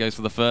here goes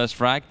for the first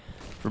frag.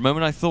 For a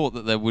moment I thought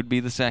that there would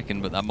be the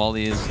second, but that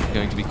molly is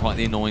going to be quite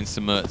the annoyance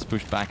to Mertz.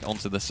 Pushed back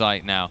onto the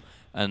site now,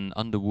 and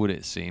under wood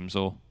it seems,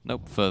 or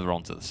nope, further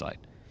onto the site.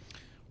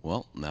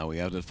 Well, now we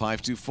have the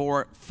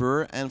 5-2-4,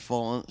 Fur and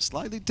Fallen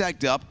slightly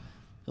tagged up.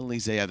 At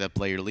least they have that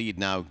player lead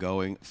now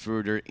going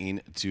further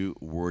in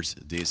towards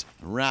this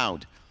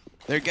round.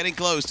 They're getting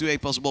close to a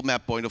possible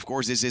map point. Of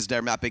course, this is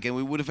their map pick, and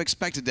we would have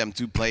expected them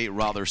to play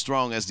rather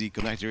strong, as the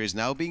connector is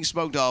now being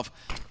smoked off.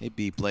 A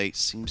B play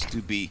seems to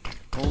be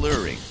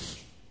alluring.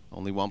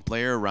 Only 1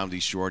 player around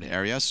the short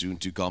area, soon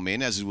to come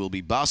in, as it will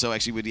be Basso,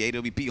 actually with the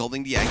AWP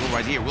holding the angle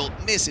right here. Will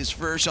miss his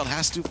first shot,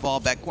 has to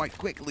fall back quite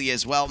quickly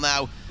as well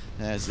now,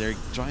 as they're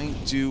trying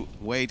to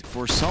wait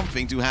for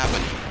something to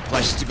happen.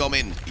 Flashes to come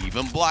in,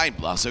 even blind.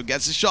 Basso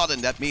gets a shot,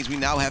 and that means we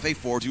now have a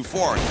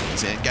 4-2-4.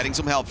 He's getting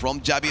some help from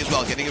Jabby as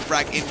well, getting a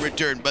frag in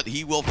return, but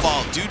he will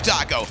fall to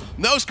Taco.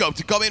 No scope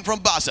to come in from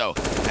Basso,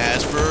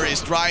 as Fur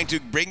is trying to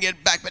bring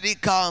it back, but he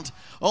can't.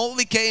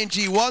 Only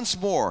KNG once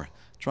more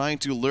trying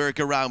to lurk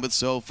around, but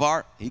so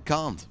far he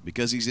can't,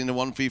 because he's in the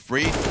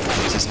 1v3.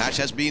 His hatch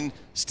has been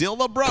still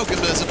not broken,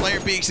 but as the player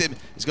peeks him,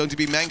 it's going to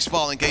be Manx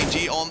falling.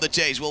 KNG on the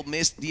chase will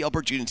miss the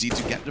opportunity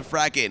to get the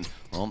frag in.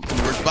 On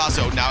towards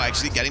Basso, now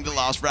actually getting the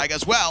last frag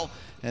as well.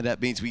 And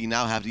that means we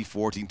now have the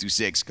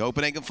 14-6.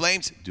 Copenhagen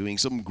Flames doing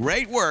some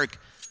great work,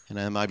 and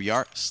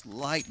MiBR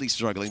slightly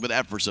struggling, but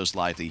ever so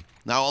slightly.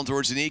 Now on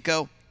towards the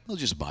Nico. They'll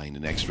just buy in the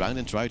next round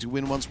and try to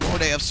win once more.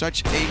 They have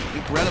such an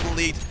incredible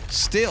lead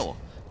still,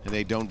 and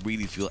they don't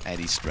really feel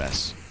any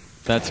stress.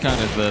 That's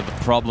kind of the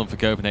problem for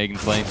Copenhagen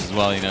Flames as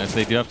well, you know. If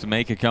they do have to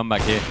make a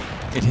comeback here,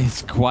 it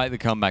is quite the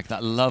comeback.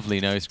 That lovely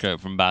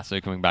no-scope from Basso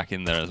coming back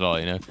in there as well,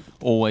 you know.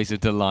 Always a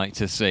delight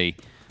to see.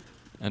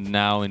 And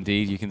now,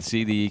 indeed, you can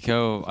see the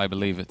eco. I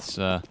believe it's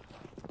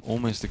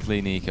almost a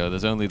clean eco.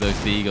 There's only those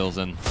Deagles,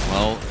 and,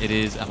 well, it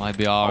is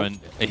MiBR. And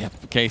yeah,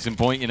 case in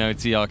point, you know,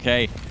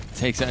 TRK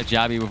takes out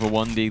Jabby with a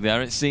 1D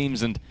there, it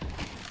seems, and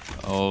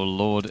oh,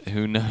 Lord,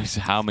 who knows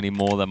how many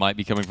more there might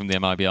be coming from the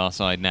MiBR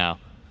side now.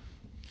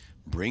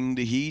 Bring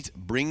the heat,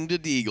 bring the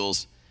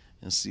Deagles,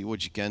 and see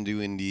what you can do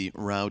in the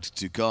round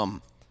to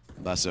come.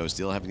 Basso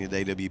still having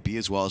the AWP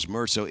as well as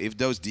Mertz, so if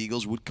those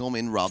Deagles would come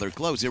in rather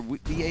close, there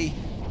would be a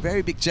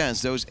very big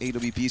chance those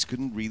AWPs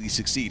couldn't really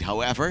succeed.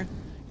 However,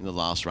 in the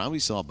last round we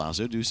saw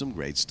Basso do some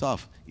great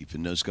stuff,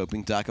 even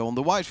no-scoping Taco on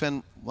the white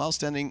fan while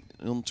standing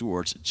on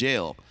towards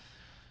jail.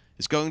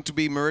 It's going to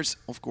be Mertz,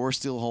 of course,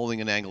 still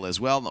holding an angle as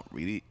well, not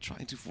really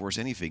trying to force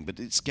anything. But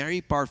the scary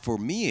part for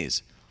me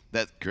is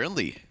that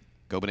currently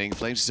Copenhagen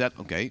Flames said,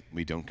 okay,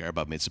 we don't care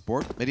about mid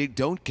support, but they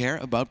don't care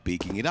about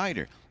peeking it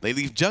either. They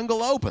leave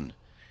jungle open.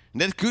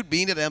 And that could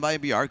mean that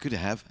MiBR could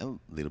have a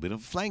little bit of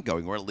a flank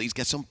going, or at least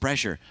get some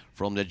pressure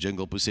from that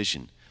jungle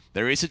position.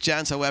 There is a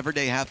chance, however,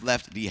 they have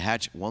left the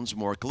hatch once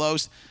more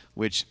closed,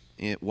 which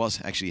it was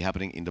actually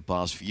happening in the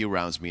past few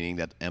rounds, meaning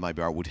that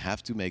MiBR would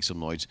have to make some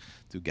noise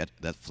to get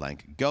that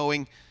flank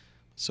going.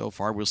 So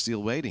far, we're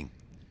still waiting.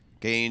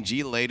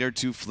 KNG later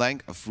to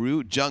flank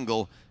through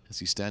jungle, as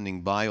he's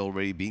standing by,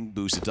 already being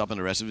boosted up, and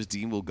the rest of his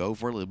team will go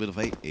for a little bit of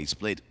a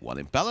split. 1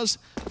 in Palace,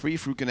 3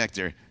 through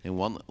connector, and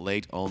 1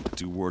 late on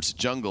towards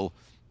jungle.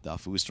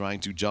 Dafu is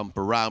trying to jump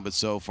around, but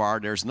so far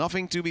there's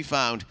nothing to be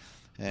found.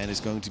 And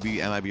it's going to be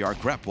MiBR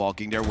crap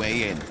walking their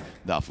way in.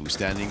 Dafu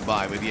standing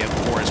by with the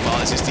M4 as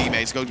well as his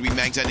teammates. Going to be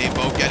Manx and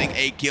Imbo getting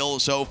a kill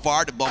so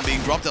far. The bomb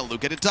being dropped, and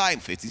look at the time,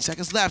 15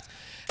 seconds left.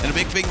 And the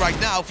big thing right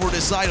now for the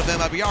side of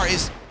MiBR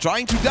is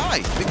trying to die,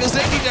 because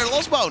they need their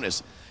loss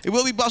bonus. It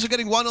will be Buster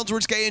getting one on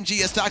towards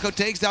KNG as Taco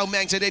takes down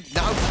Manx, and they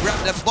now grab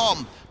that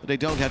bomb. But they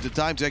don't have the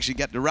time to actually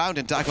get the round,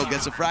 and Taco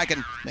gets a frag,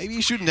 and maybe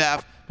he shouldn't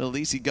have. But at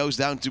least he goes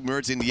down to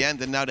Mertz in the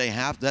end, and now they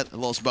have that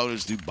loss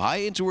bonus to buy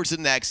in towards the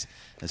next,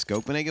 as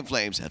Copenhagen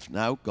Flames have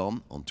now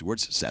gone on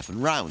towards 7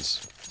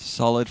 rounds.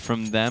 Solid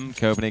from them,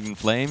 Copenhagen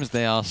Flames.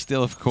 They are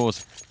still, of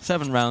course,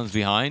 7 rounds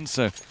behind,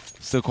 so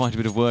still quite a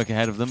bit of work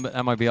ahead of them. But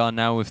MiBR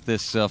now with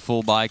this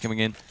full buy coming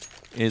in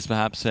is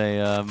perhaps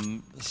a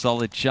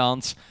solid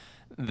chance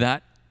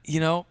that, you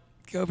know,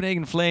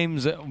 Copenhagen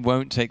Flames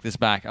won't take this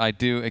back. I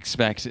do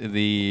expect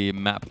the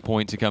map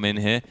point to come in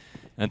here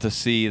and to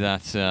see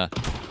that,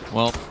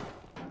 well,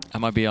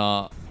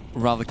 MiBR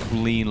rather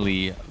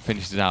cleanly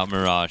finished it out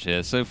Mirage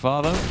here. So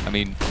far, though, I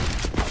mean,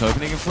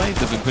 Copenhagen Flames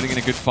have been putting in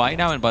a good fight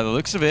now, and by the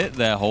looks of it,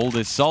 their hold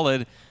is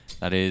solid.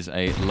 That is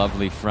a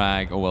lovely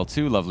frag, or well,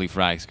 2 lovely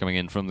frags coming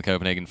in from the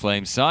Copenhagen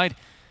Flames side.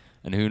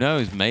 And who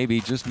knows,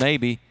 maybe, just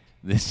maybe,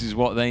 this is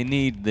what they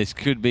need. This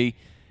could be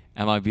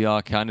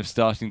MiBR kind of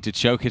starting to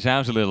choke it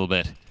out a little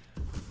bit.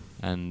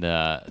 And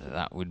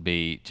that would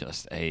be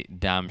just a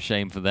damn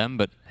shame for them.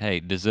 But hey,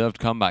 deserved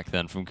comeback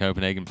then from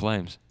Copenhagen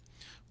Flames.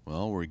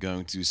 Well, we're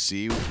going to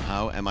see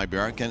how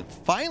MiBR can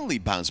finally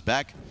bounce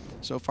back.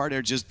 So far,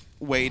 they're just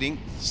waiting,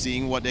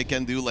 seeing what they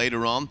can do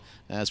later on,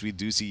 as we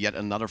do see yet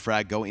another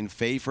frag go in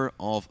favor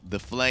of the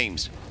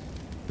Flames.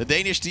 The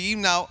Danish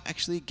team now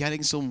actually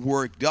getting some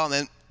work done,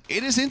 and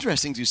it is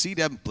interesting to see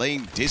them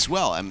playing this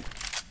well. And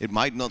it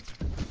might not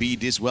be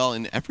this well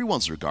in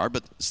everyone's regard,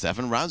 but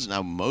 7 rounds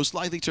now most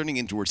likely turning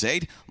in towards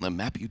 8. On a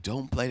map you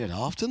don't play that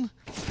often,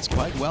 it's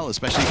quite well,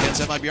 especially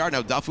against MiBR.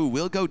 Now Dafu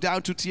will go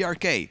down to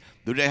TRK.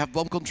 Do they have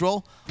bomb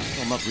control?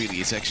 Well, not really.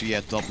 It's actually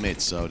at top mid,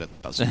 so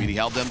that doesn't really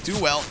help them too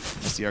well.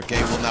 As TRK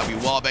will now be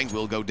wallbanged,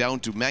 will go down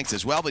to Manx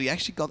as well, but he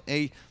actually got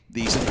a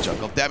decent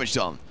chunk of damage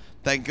done.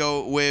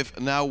 Tanko with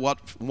now what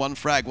 1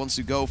 frag, wants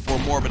to go for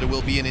more, but it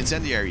will be an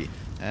incendiary.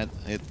 And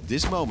at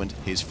this moment,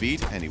 his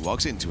feet, and he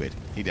walks into it.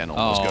 He then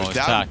almost goes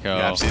down,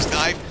 grabs his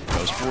knife,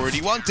 goes for the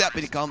 1-tap,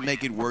 but he can't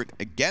make it work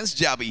against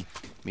Jabby.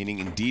 Meaning,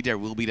 indeed, there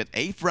will be that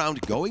 8th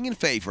round going in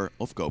favor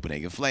of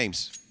Copenhagen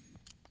Flames.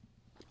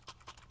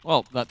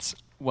 Well, that's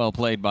well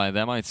played by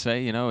them, I'd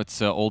say. You know,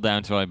 it's all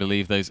down to, I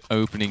believe, those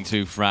opening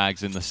 2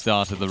 frags in the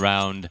start of the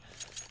round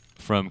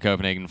from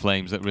Copenhagen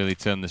Flames that really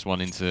turned this one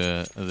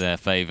into their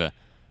favor.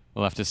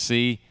 We'll have to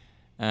see.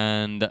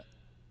 And,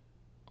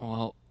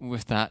 well,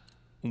 with that,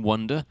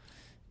 wonder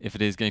if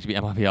it is going to be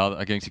MiBR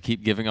that are going to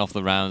keep giving off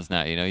the rounds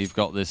now. You know, you've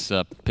got this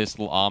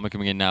pistol armor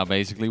coming in now,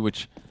 basically,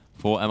 which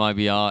for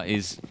MiBR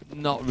is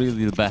not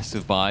really the best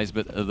of buys,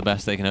 but the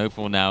best they can hope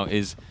for now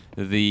is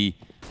the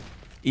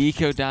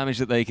eco damage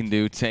that they can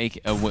do, take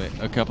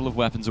a couple of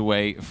weapons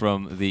away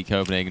from the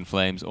Copenhagen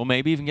Flames, or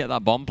maybe even get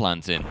that bomb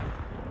plant in.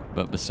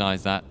 But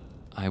besides that,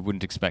 I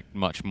wouldn't expect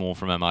much more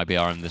from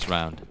MiBR in this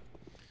round.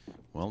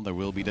 Well, there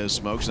will be those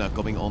smokes now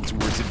coming on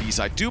towards the B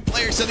side. 2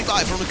 players standing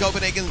by from the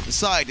Copenhagen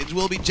side. It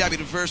will be Jabby,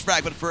 the first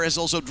frag, but Fur has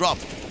also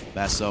dropped.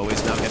 Basso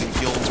is now getting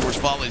killed towards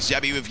Fallons.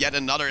 Jabby with yet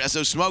another, as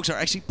those smokes are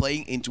actually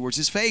playing in towards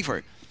his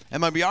favor.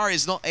 MiBR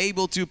is not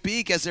able to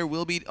peek, as there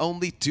will be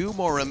only 2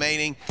 more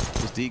remaining.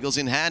 With the Eagles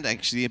in hand,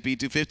 actually a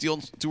P250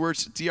 on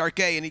towards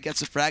TRK, and he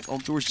gets a frag on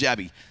towards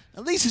Jabby.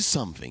 At least it's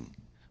something.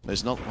 But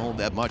it's not all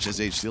that much, as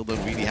they still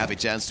don't really have a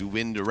chance to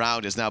win the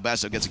round, as now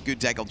Basso gets a good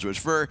tackle towards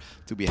Fur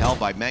to be held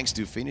by Manx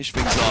to finish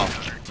things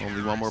off.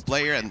 Only 1 more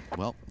player, and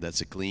well,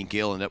 that's a clean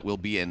kill, and that will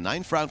be a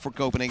 9th round for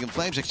Copenhagen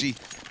Flames, actually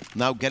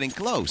now getting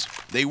close.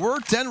 They were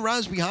 10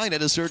 rounds behind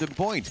at a certain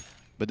point,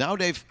 but now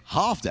they've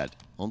halved that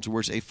on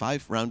towards a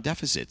 5-round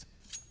deficit.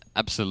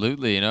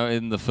 Absolutely, you know,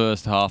 in the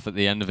first half, at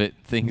the end of it,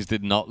 things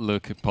did not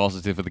look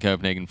positive for the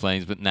Copenhagen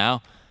Flames, but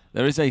now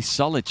there is a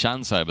solid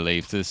chance, I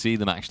believe, to see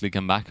them actually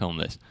come back on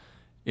this.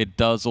 It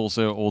does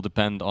also all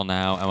depend on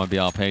how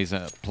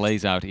MiBR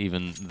plays out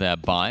even their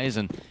buys,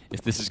 and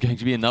if this is going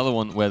to be another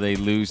one where they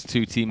lose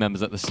 2 team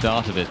members at the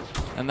start of it,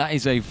 and that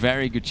is a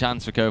very good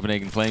chance for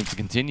Copenhagen Flames to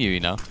continue, you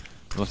know.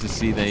 We'll have to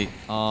see. They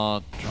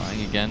are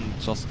trying again,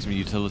 tossing some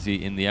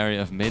utility in the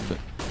area of mid, but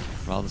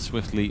rather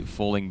swiftly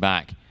falling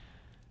back.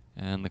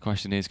 And the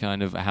question is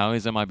kind of, how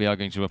is MiBR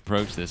going to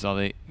approach this? Are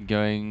they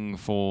going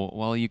for,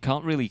 well, you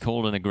can't really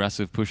call an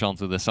aggressive push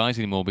onto the site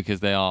anymore because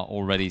they are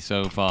already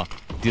so far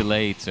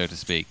delayed, so to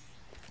speak.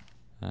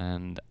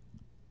 And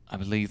I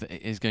believe that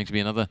it is going to be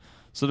another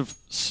sort of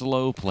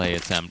slow play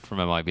attempt from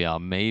MiBR.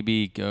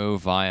 Maybe go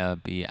via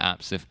B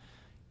apps if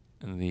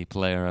the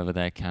player over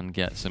there can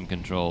get some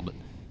control, but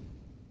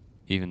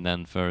even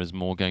then, Fur is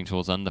more going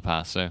towards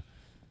underpass, so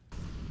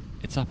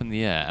it's up in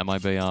the air.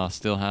 MiBR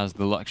still has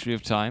the luxury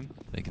of time.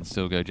 They can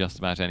still go just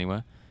about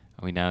anywhere.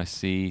 And we now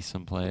see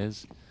some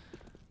players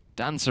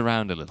dance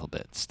around a little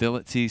bit. Still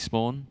at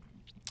T-spawn,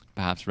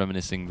 perhaps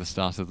reminiscing the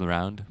start of the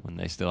round when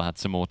they still had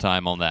some more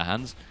time on their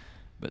hands.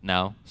 But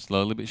now,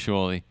 slowly but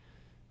surely,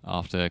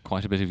 after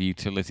quite a bit of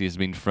utility has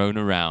been thrown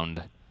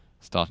around,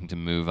 starting to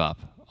move up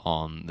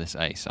on this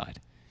A side.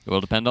 It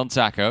will depend on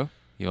Taco.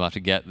 He'll have to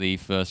get the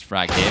first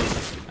frag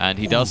hit, and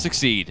he does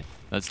succeed.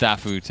 That's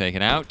Dafu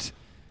taken out.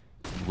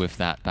 With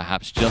that,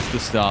 perhaps just the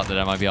start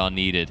that MiBR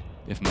needed.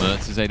 If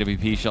Mertz's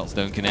AWP shots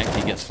don't connect,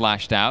 he gets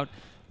flashed out.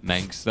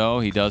 Mengs, though,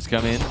 he does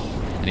come in,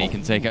 and he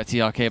can take out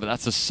TRK, but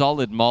that's a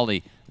solid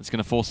molly that's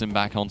going to force him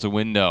back onto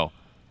window.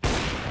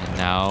 And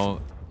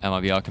now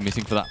MiBR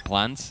committing for that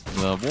plant.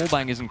 The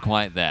wallbang isn't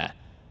quite there.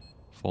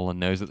 Fallen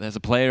knows that there's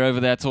a player over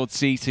there towards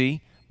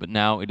CT, but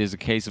now it is a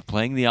case of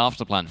playing the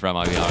afterplant for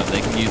MiBR, and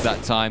they can use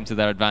that time to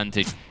their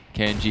advantage.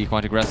 KNG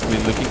quite aggressively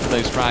looking for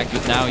those frags,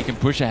 but now he can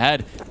push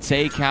ahead,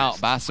 take out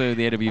Basso,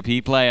 the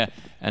AWP player,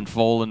 and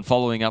Fallen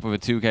following up with a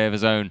 2K of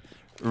his own.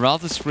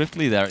 Rather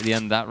swiftly there at the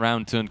end, that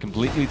round turned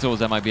completely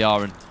towards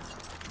MiBR, and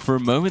for a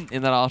moment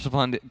in that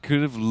afterplant, it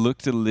could have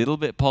looked a little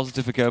bit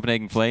positive for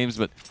Copenhagen Flames,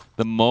 but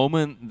the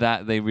moment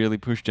that they really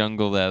pushed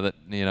jungle there, that,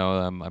 you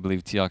know, I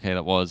believe TRK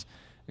that was,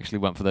 actually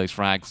went for those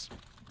frags,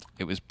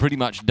 it was pretty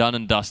much done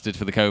and dusted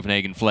for the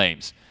Copenhagen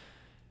Flames.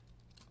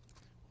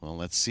 Well,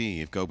 let's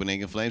see if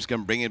Copenhagen Flames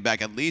can bring it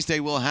back. At least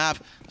they will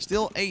have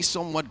still a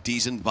somewhat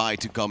decent buy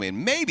to come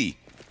in. Maybe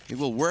it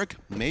will work,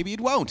 maybe it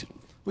won't.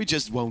 We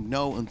just won't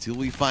know until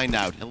we find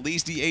out. At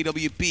least the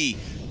AWP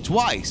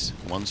twice.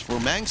 Once for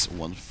Manx,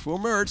 once for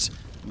Mertz.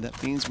 And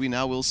that means we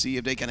now will see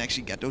if they can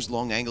actually get those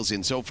long angles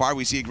in. So far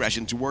we see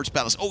aggression towards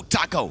Palace. Oh,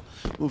 Taco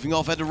moving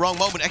off at the wrong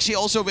moment. Actually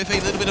also with a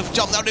little bit of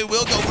jump. Now they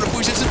will go for the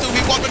push. It's a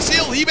 2v1, but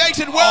still he makes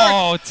it work.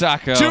 Oh,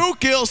 Taco. 2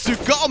 kills to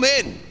come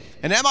in.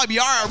 And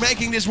MiBR are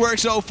making this work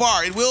so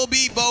far. It will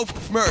be both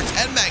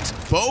Mertz and Manx,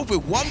 both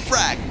with 1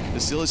 frag. There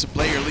still is a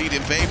player lead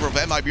in favor of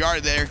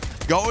MiBR there.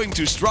 Going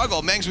to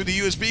struggle. Manx with the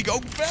USP go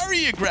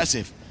very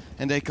aggressive.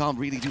 And they can't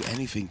really do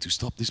anything to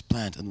stop this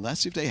plant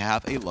unless if they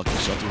have a lucky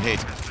shot to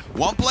hit.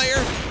 1 player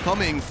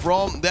coming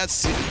from that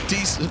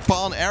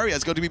T-spawn area.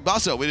 It's going to be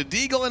Basso with a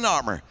deagle and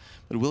armor.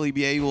 But will he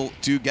be able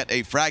to get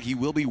a frag? He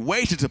will be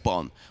waited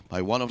upon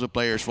by one of the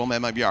players from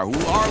MiBR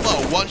who are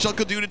low. 1 shot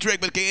could do the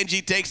trick, but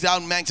KNG takes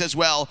down Manx as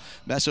well.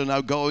 Basso now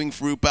going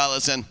through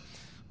Palace, and,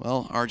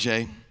 well,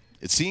 RJ,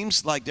 it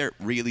seems like they're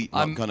really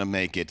not going to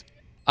make it.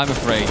 I'm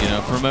afraid, you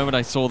know, for a moment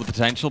I saw the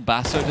potential.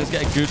 Basso does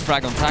get a good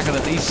frag on Taco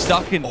that he's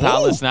stuck in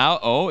Palace now.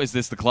 Oh, is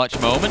this the clutch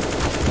moment?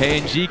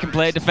 KNG can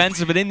play it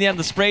defensive, but in the end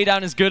the spray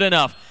down is good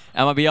enough.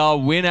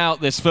 MiBR win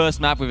out this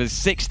first map with a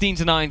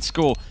 16-9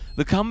 score.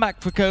 The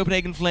comeback for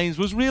Copenhagen Flames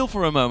was real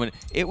for a moment.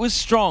 It was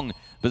strong,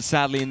 but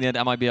sadly in the end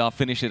MiBR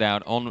finished it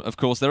out on, of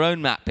course, their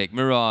own map pick,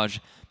 Mirage.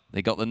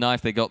 They got the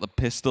knife, they got the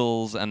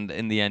pistols, and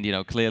in the end, you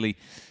know, clearly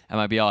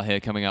MiBR here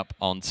coming up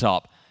on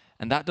top.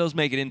 And that does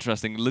make it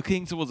interesting.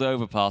 Looking towards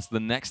Overpass, the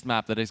next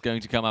map that is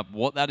going to come up,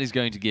 what that is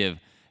going to give.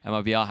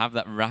 MiBR have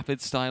that rapid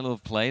style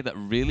of play that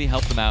really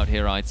helped them out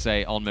here, I'd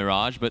say, on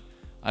Mirage. But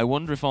I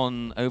wonder if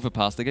on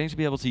Overpass they're going to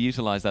be able to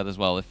utilize that as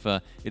well. If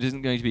it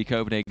isn't going to be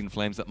Copenhagen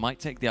Flames that might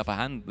take the upper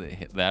hand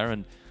there.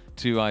 And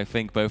to, I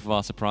think, both of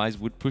our surprise,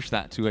 would push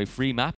that to a free map.